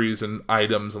groceries and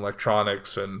items and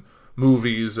electronics and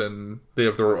movies, and they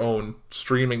have their own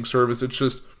streaming service.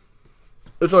 It's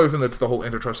another thing that's the whole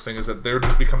antitrust thing, is that they're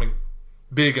just becoming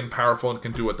big and powerful and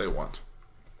can do what they want.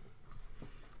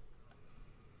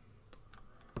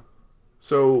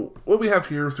 So what we have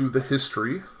here through the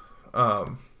history,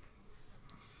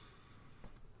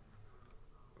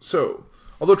 so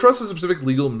although trust has a specific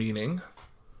legal meaning,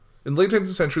 in the late 19th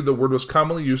century the word was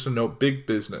commonly used to denote big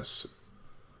business.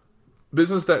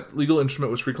 Business, that legal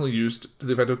instrument, was frequently used to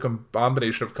the effect of a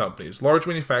combination of companies. Large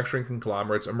manufacturing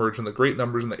conglomerates emerged in the great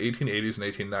numbers in the 1880s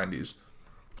and 1890s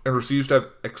and were used to have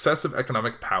excessive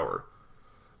economic power.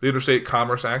 The Interstate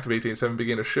Commerce Act of 1887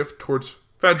 began a shift towards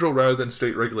federal rather than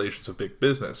state regulations of big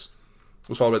business. It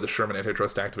was followed by the Sherman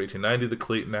Antitrust Act of 1890, the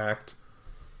Clayton Act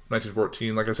of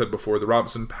 1914, like I said before, the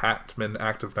Robinson-Patman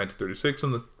Act of 1936,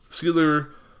 and the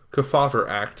Sealer-Kefauver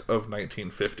Act of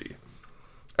 1950.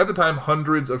 At the time,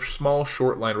 hundreds of small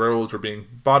short-line railroads were being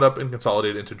bought up and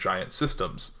consolidated into giant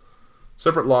systems.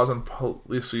 Separate laws and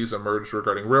policies emerged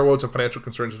regarding railroads and financial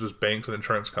concerns such as banks and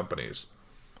insurance companies.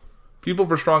 People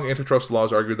for strong antitrust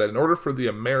laws argued that in order for the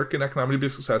American economy to be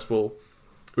successful,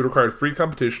 it would require free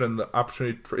competition and the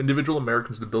opportunity for individual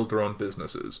Americans to build their own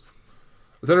businesses.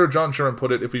 As Senator John Sherman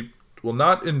put it, if we will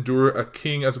not endure a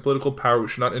king as a political power, we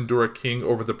should not endure a king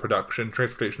over the production,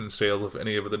 transportation, and sale of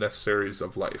any of the necessaries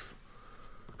of life.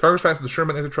 Congress passed the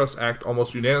Sherman Antitrust Act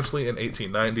almost unanimously in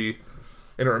 1890,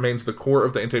 and it remains the core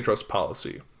of the antitrust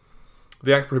policy.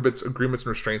 The act prohibits agreements and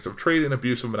restraints of trade and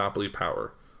abuse of monopoly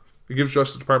power. It gives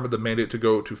Justice Department the mandate to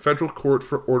go to federal court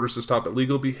for orders to stop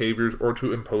illegal behaviors or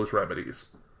to impose remedies.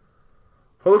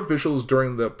 Public officials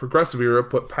during the Progressive era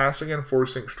put passing and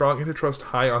enforcing strong antitrust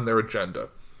high on their agenda.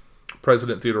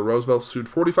 President Theodore Roosevelt sued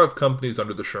 45 companies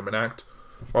under the Sherman Act,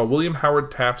 while William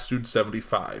Howard Taft sued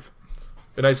 75.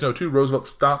 In 1902, Roosevelt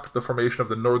stopped the formation of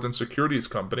the Northern Securities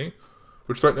Company,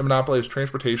 which threatened to monopolize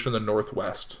transportation in the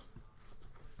Northwest.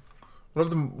 One of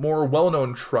the more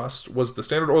well-known trusts was the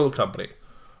Standard Oil Company.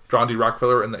 John D.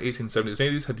 Rockefeller in the 1870s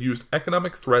and 80s had used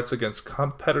economic threats against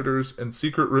competitors and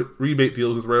secret rebate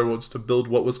deals with railroads to build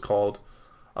what was called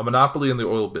a monopoly in the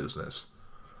oil business.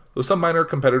 Though some minor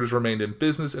competitors remained in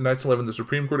business, in 1911 the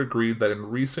Supreme Court agreed that in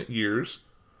recent years,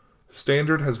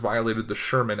 Standard has violated the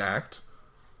Sherman Act.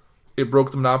 It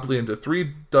broke the monopoly into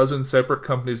 36 separate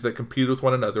companies that competed with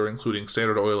one another, including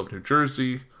Standard Oil of New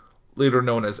Jersey, later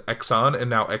known as Exxon and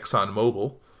now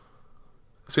ExxonMobil,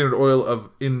 Standard Oil of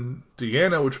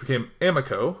Indiana, which became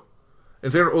Amoco,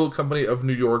 and Standard Oil Company of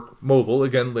New York, Mobil,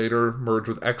 again later merged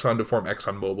with Exxon to form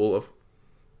ExxonMobil,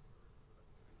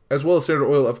 as well as Standard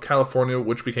Oil of California,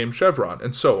 which became Chevron,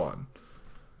 and so on.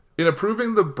 In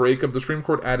approving the breakup, the Supreme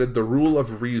Court added the rule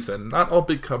of reason. Not all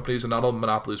big companies and not all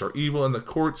monopolies are evil, and the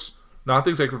courts, not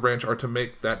the executive branch, are to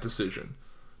make that decision.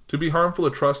 To be harmful,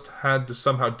 a trust had to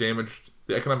somehow damage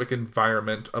the economic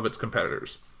environment of its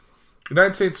competitors.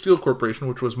 United States Steel Corporation,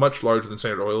 which was much larger than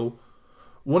Standard Oil,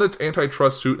 won its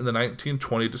antitrust suit in the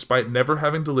 1920s despite never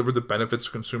having delivered the benefits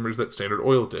to consumers that Standard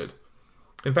Oil did.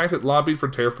 In fact, it lobbied for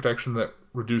tariff protection that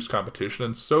reduced competition,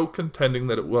 and so contending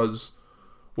that it was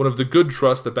one of the good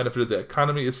trusts that benefited the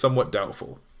economy is somewhat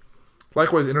doubtful.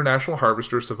 Likewise, International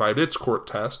Harvester survived its court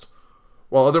test,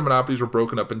 while other monopolies were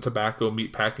broken up in tobacco,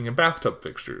 meatpacking, and bathtub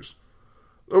fixtures.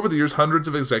 Over the years, hundreds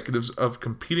of executives of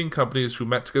competing companies who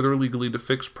met together illegally to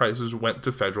fix prices went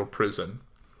to federal prison.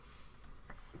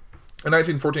 In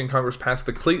 1914, Congress passed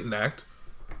the Clayton Act,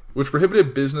 which prohibited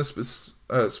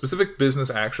specific business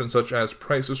actions such as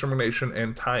price discrimination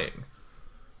and tying.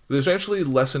 It essentially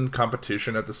lessened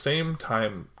competition. At the same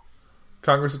time,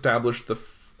 Congress established the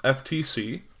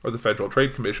FTC, or the Federal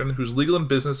Trade Commission, whose legal and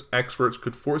business experts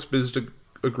could force business to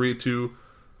agree to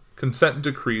consent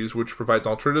decrees, which provides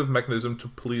an alternative mechanism to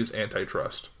police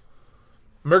antitrust.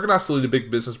 American hostility to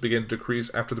big business began to decrease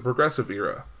after the Progressive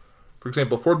era. For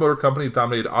example, Ford Motor Company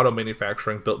dominated auto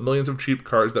manufacturing, built millions of cheap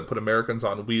cars that put Americans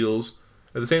on wheels,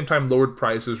 at the same time lowered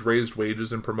prices, raised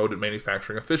wages, and promoted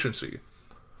manufacturing efficiency.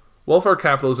 Welfare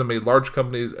capitalism made large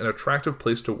companies an attractive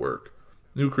place to work.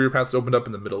 New career paths opened up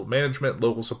in the middle management.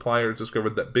 Local suppliers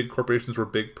discovered that big corporations were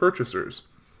big purchasers.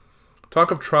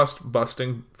 Talk of trust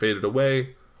busting faded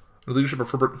away. Under the leadership of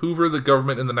Herbert Hoover, the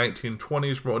government in the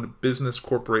 1920s promoted business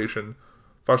corporation,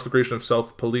 fostered the creation of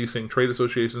self-policing trade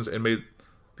associations, and made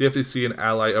the FTC an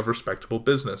ally of respectable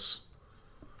business.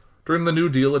 During the New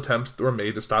Deal, attempts were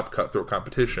made to stop cutthroat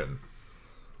competition.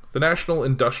 The National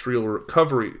Industrial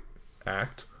Recovery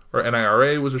Act, or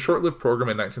NIRA, was a short-lived program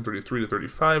in 1933 to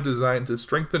 35 designed to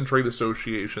strengthen trade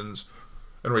associations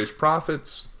and raise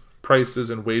profits, prices,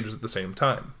 and wages at the same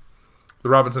time. The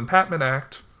Robinson-Patman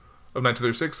Act of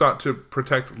 1936 sought to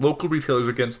protect local retailers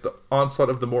against the onslaught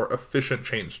of the more efficient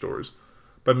chain stores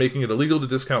by making it illegal to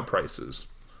discount prices.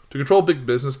 To control big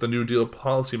business, the New Deal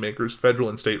policymakers, federal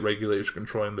and state regulation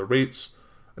controlling the rates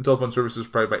and telephone services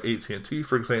provided by AT&T,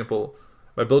 for example,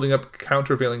 by building up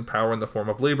countervailing power in the form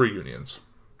of labor unions.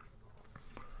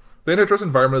 The antitrust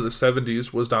environment of the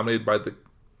 70s was dominated by the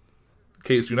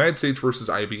case United States versus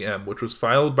IBM, which was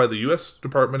filed by the U.S.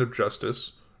 Department of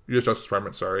Justice, U.S. Justice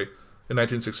Department, in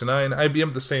 1969. IBM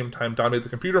at the same time dominated the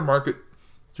computer market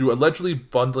through allegedly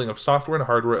bundling of software and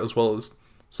hardware, as well as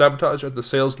sabotage at the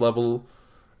sales level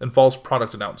and false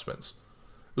product announcements.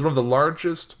 It was one of the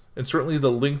largest and certainly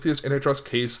the lengthiest antitrust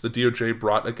case the DOJ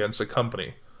brought against a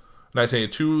company. In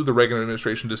 1982, the Reagan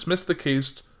administration dismissed the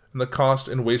case, and the cost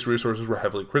and waste resources were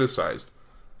heavily criticized.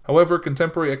 However,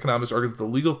 contemporary economists argue that the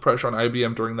legal pressure on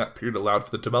IBM during that period allowed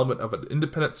for the development of an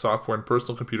independent software and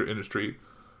personal computer industry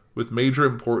with major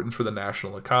importance for the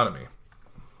national economy.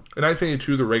 In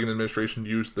 1982, the Reagan administration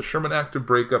used the Sherman Act to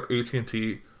break up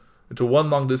AT&T into one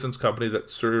long-distance company that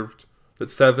served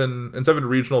seven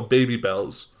regional baby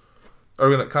bells,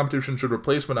 arguing that competition should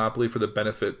replace monopoly for the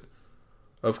benefit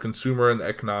of consumer and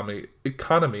the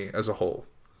economy as a whole.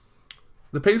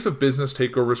 The pace of business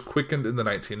takeovers quickened in the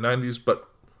 1990s, but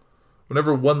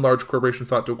whenever one large corporation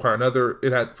sought to acquire another,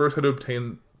 it had to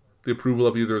obtain the approval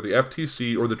of either the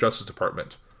FTC or the Justice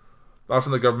Department.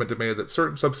 Often the government demanded that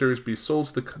certain subsidiaries be sold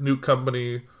to the new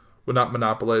company would not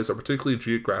monopolize a particularly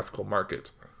geographical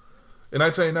market. In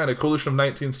 1999, a coalition of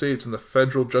 19 states and the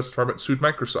federal Justice Department sued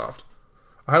Microsoft.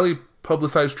 A highly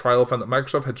publicized trial found that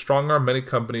Microsoft had strong-armed many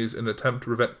companies in an attempt to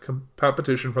prevent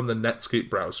competition from the Netscape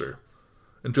browser.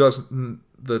 In 2000,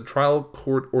 the trial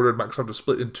court ordered Microsoft to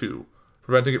split in two,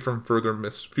 preventing it from further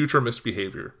future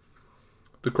misbehavior.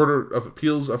 The Court of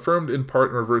Appeals affirmed in part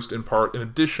and reversed in part. In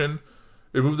addition,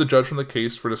 it removed the judge from the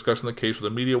case for discussing the case with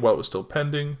the media while it was still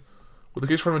pending. With the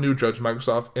case from a new judge,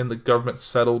 Microsoft and the government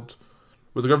settled,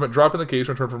 with the government dropping the case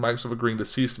in return for Microsoft agreeing to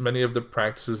cease many of the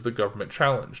practices the government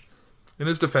challenged. In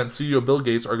his defense, CEO Bill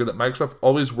Gates argued that Microsoft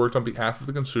always worked on behalf of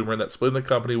the consumer and that splitting the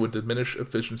company would diminish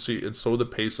efficiency and slow the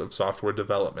pace of software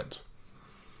development.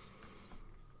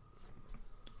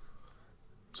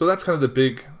 So that's kind of the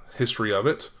big history of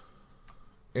it.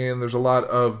 And there's a lot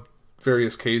of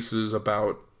various cases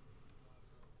about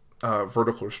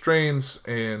vertical restraints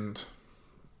and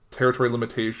territory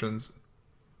limitations.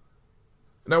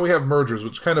 Now we have mergers,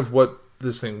 which is kind of what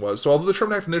this thing was. So although the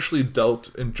Sherman Act initially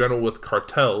dealt in general with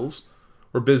cartels,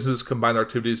 where businesses combined their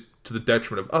activities to the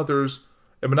detriment of others,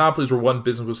 and monopolies where one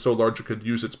business was so large it could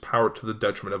use its power to the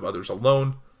detriment of others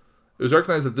alone, it was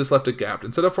recognized that this left a gap.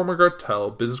 Instead of forming a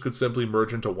cartel, business could simply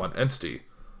merge into one entity.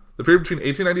 The period between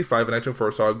 1895 and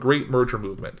 1904 saw a great merger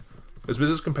movement, as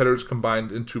business competitors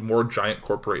combined into more giant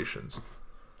corporations.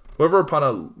 However, upon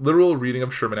a literal reading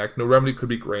of Sherman Act, no remedy could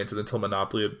be granted until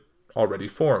monopoly had already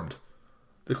formed.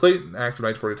 The Clayton Act of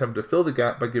 1940 attempted to fill the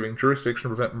gap by giving jurisdiction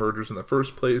to prevent mergers in the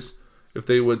first place if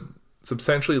they would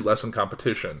substantially lessen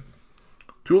competition.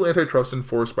 Tool antitrust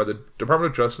enforced by the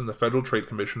Department of Justice and the Federal Trade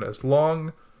Commission has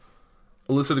long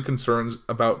elicited concerns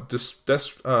about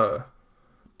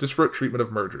disparate treatment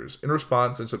of mergers. In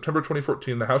response, in September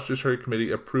 2014, the House Judiciary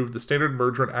Committee approved the Standard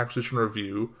Merger and Acquisition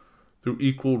Review through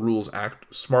Equal Rules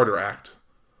Act, SMARTER Act.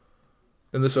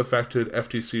 And this affected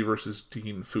FTC versus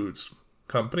Dean Foods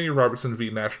Company, Robertson v.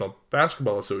 National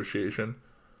Basketball Association,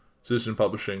 Citizen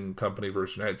Publishing Company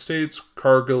versus United States,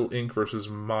 Cargill Inc. versus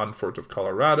Monfort of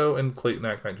Colorado, and Clayton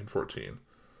Act 1914.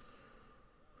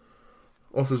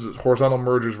 Also, this is horizontal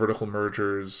mergers, vertical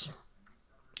mergers,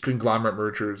 conglomerate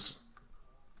mergers.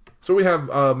 So we have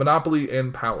monopoly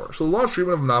and power. So the law's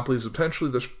treatment of monopoly is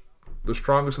potentially the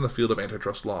strongest in the field of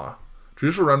antitrust law.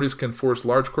 Judicial remedies can force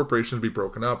large corporations to be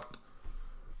broken up,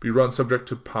 be run subject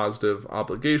to positive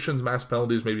obligations, mass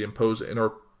penalties may be imposed,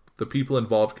 or the people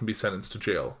involved can be sentenced to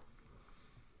jail.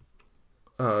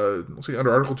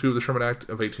 Under Article 2 of the Sherman Act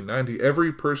of 1890,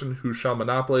 every person who shall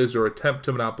monopolize or attempt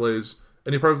to monopolize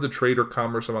any part of the trade or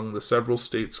commerce among the several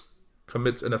states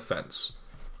commits an offense.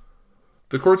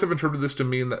 The courts have interpreted this to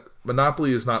mean that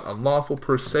monopoly is not unlawful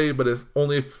per se, but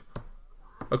only if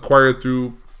acquired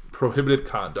through prohibited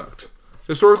conduct.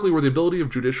 Historically, where the ability of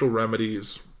judicial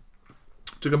remedies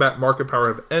to combat market power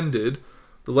have ended,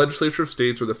 the legislature of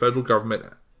states or the federal government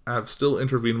have still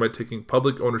intervened by taking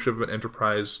public ownership of an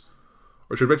enterprise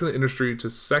or subjecting the industry to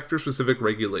sector-specific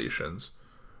regulations,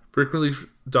 frequently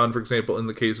done, for example, in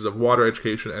the cases of water,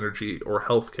 education, energy, or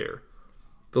healthcare.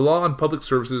 The law on public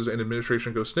services and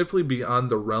administration goes significantly beyond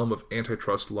the realm of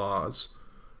antitrust laws'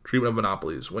 treatment of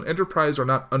monopolies. When enterprises are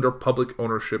not under public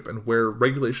ownership and where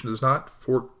regulation does not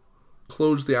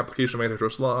foreclose the application of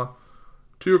antitrust law,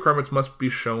 two requirements must be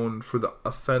shown for the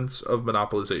offense of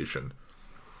monopolization.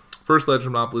 First, alleged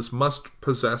monopolist must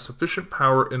possess sufficient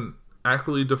power in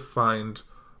accurately defined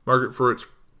market for its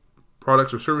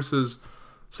products or services.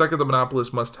 Second, the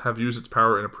monopolist must have used its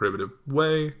power in a prohibitive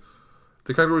way.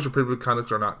 The categories of prohibited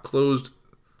conduct are not closed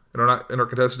and are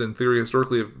contested in theory,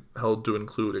 historically have held to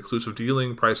include exclusive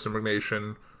dealing, price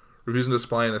discrimination, refusing to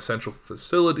supply an essential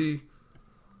facility,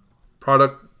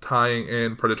 product tying,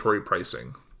 and predatory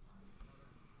pricing.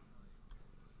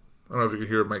 I don't know if you can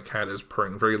hear, my cat is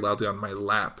purring very loudly on my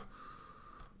lap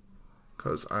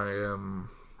because I am.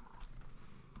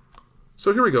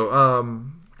 So here we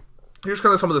go. Here's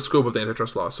kind of some of the scope of the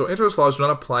antitrust laws. So antitrust laws do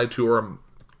not apply to or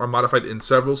are modified in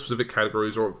several specific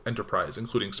categories of enterprise,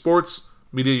 including sports,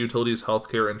 media, utilities,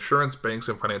 healthcare, insurance, banks,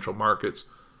 and financial markets.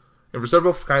 And for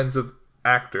several kinds of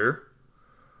actor,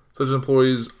 such as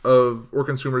employees of or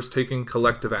consumers taking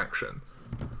collective action.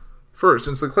 First,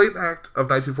 since the Clayton Act of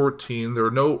 1914, there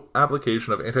were no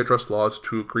application of antitrust laws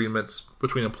to agreements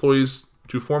between employees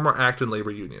to form or act in labor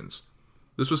unions.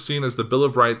 This was seen as the Bill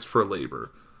of Rights for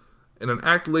labor, and an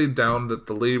act laid down that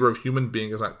the labor of human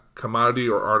beings is not commodity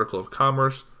or article of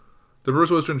commerce. The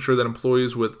purpose was to ensure that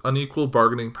employees with unequal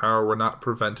bargaining power were not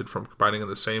prevented from combining in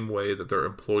the same way that their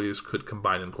employees could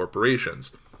combine in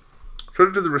corporations.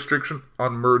 Further to the restriction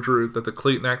on merger that the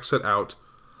Clayton Act set out,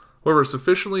 however,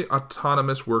 sufficiently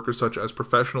autonomous workers such as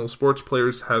professional sports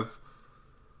players have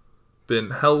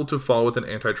been held to fall within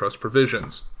antitrust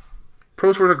provisions.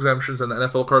 Pro sports exemptions and the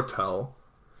NFL cartel.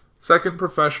 Second,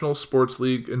 professional sports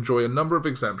league enjoy a number of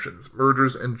exemptions,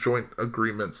 mergers, and joint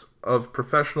agreements of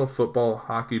professional football,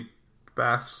 hockey,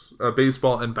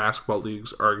 baseball, and basketball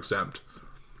leagues are exempt.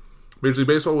 Major League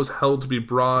Baseball was held to be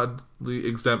broadly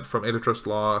exempt from antitrust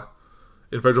law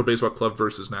in Federal Baseball Club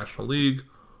versus National League.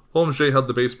 Holmes J. held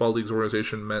the baseball league's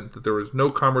organization meant that there was no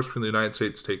commerce between the United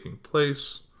States taking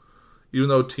place, even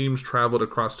though teams traveled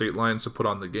across state lines to put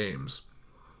on the games.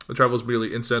 The travel was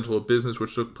merely incidental to business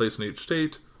which took place in each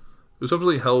state. It was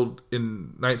subsequently held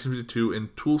in 1952 in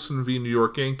Toulson v. New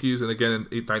York Yankees, and again in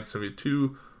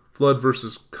 1972, Flood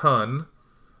versus Cunn,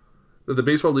 that the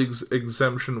baseball league's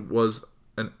exemption was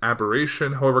an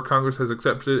aberration. However, Congress has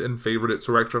accepted it and favored it,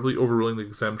 so retroactively overruling the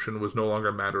exemption was no longer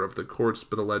a matter of the courts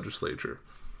but the legislature.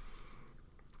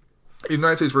 In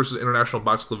United States versus International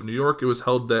Box Club of New York, it was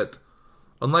held that,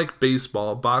 unlike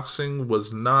baseball, boxing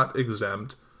was not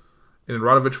exempt, and in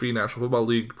Radovich v. National Football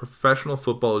League, professional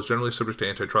football is generally subject to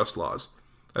antitrust laws.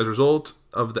 As a result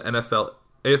of the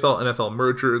AFL-NFL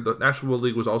merger, the National Football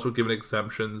League was also given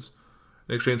exemptions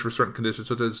in exchange for certain conditions,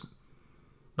 such as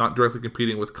not directly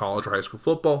competing with college or high school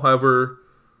football. However,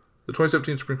 the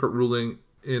 2017 Supreme Court ruling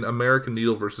in American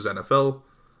Needle versus NFL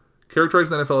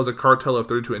characterized the NFL as a cartel of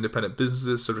 32 independent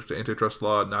businesses subject to antitrust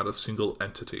law, not a single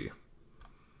entity.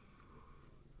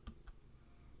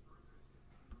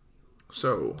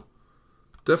 So,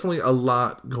 definitely a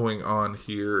lot going on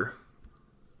here.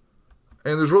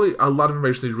 And there's really a lot of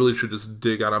information that you really should just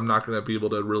dig out. I'm not going to be able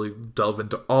to really delve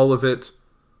into all of it.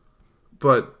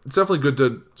 But it's definitely good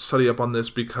to study up on this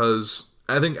because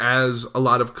I think as a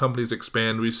lot of companies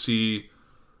expand, we see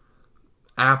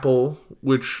Apple,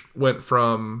 which went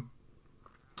from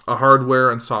a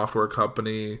hardware and software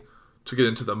company to get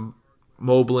into the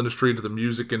mobile industry, to the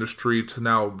music industry, to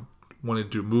now wanting to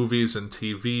do movies and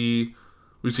TV.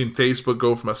 We've seen Facebook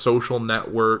go from a social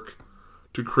network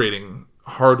to creating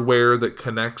hardware that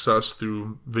connects us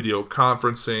through video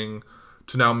conferencing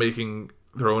to now making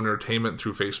their own entertainment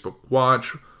through Facebook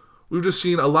Watch. We've just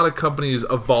seen a lot of companies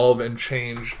evolve and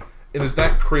change. And does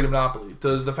that create a monopoly?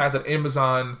 Does the fact that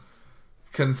Amazon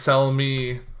can send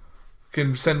me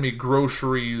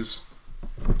groceries,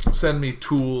 send me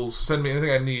tools, send me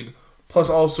anything I need, plus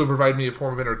also provide me a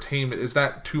form of entertainment, is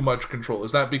that too much control?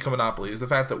 Does that become a monopoly? Is the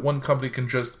fact that one company can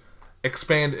just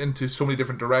expand into so many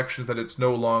different directions that it's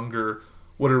no longer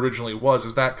what it originally was,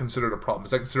 is that considered a problem?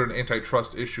 Is that considered an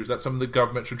antitrust issue? Is that something the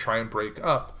government should try and break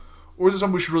up? Or is it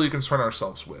something we should really concern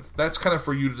ourselves with? That's kind of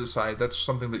for you to decide. That's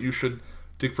something that you should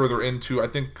dig further into. I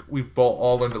think we've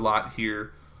all learned a lot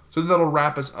here. So that'll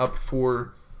wrap us up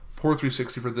for Poor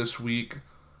 360 for this week.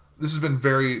 This has been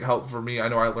very helpful for me. I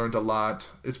know I learned a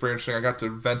lot. It's very interesting. I got to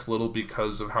vent a little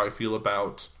because of how I feel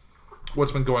about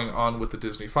what's been going on with the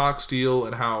Disney Fox deal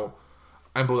and how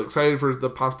I'm both excited for the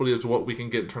possibility of what we can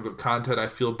get in terms of content. I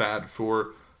feel bad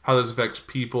for how this affects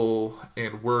people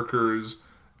and workers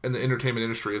and the entertainment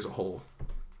industry as a whole.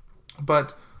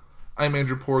 But I'm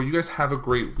Andrew Poor. You guys have a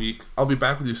great week. I'll be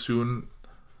back with you soon.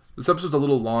 This episode's a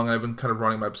little long. I've been kind of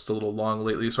running my episodes a little long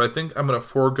lately, so I think I'm going to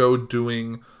forego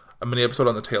doing a mini episode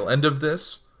on the tail end of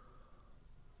this.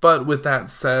 But with that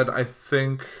said, I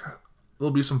think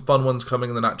there'll be some fun ones coming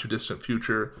in the not too distant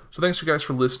future. So thanks you guys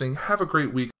for listening. Have a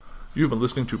great week. You've been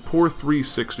listening to Poor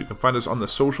 360. You can find us on the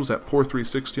socials at Poor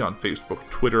 360 on Facebook,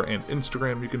 Twitter, and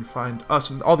Instagram. You can find us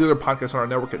and all the other podcasts on our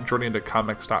network at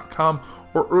JourneyIntoComics.com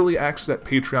or early access at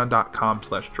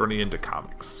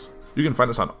Patreon.com/JourneyIntoComics. You can find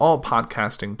us on all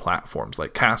podcasting platforms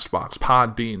like Castbox,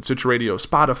 Podbean, Stitcher Radio,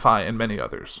 Spotify, and many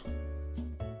others.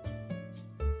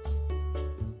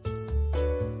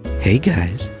 Hey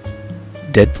guys,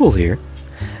 Deadpool here.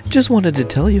 Just wanted to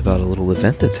tell you about a little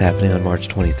event that's happening on March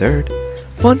 23rd.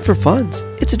 Fun for Funds.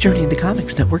 It's a Journey into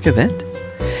Comics Network event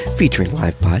featuring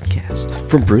live podcasts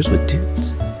from Brews with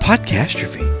Dudes,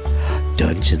 Podcastrophe,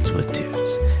 Dungeons with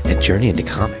Dudes, and Journey into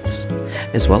Comics,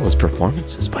 as well as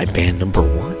performances by band number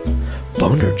 1,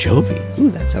 Boner Jovi. Ooh,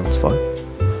 that sounds fun.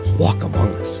 Walk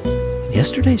Among Us,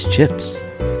 Yesterday's Chips.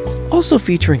 Also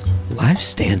featuring live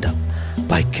stand-up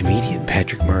by comedian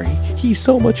Patrick Murray. He's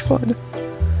so much fun.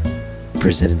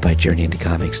 Presented by Journey into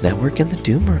Comics Network and the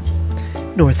Doom Room.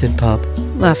 North End Pub,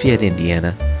 Lafayette,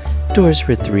 Indiana. Doors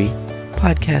are at 3,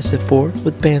 podcasts at 4,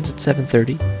 with bands at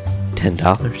 7:30.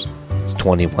 $10. It's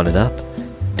 21 and up.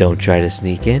 Don't try to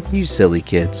sneak in, you silly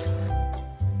kids.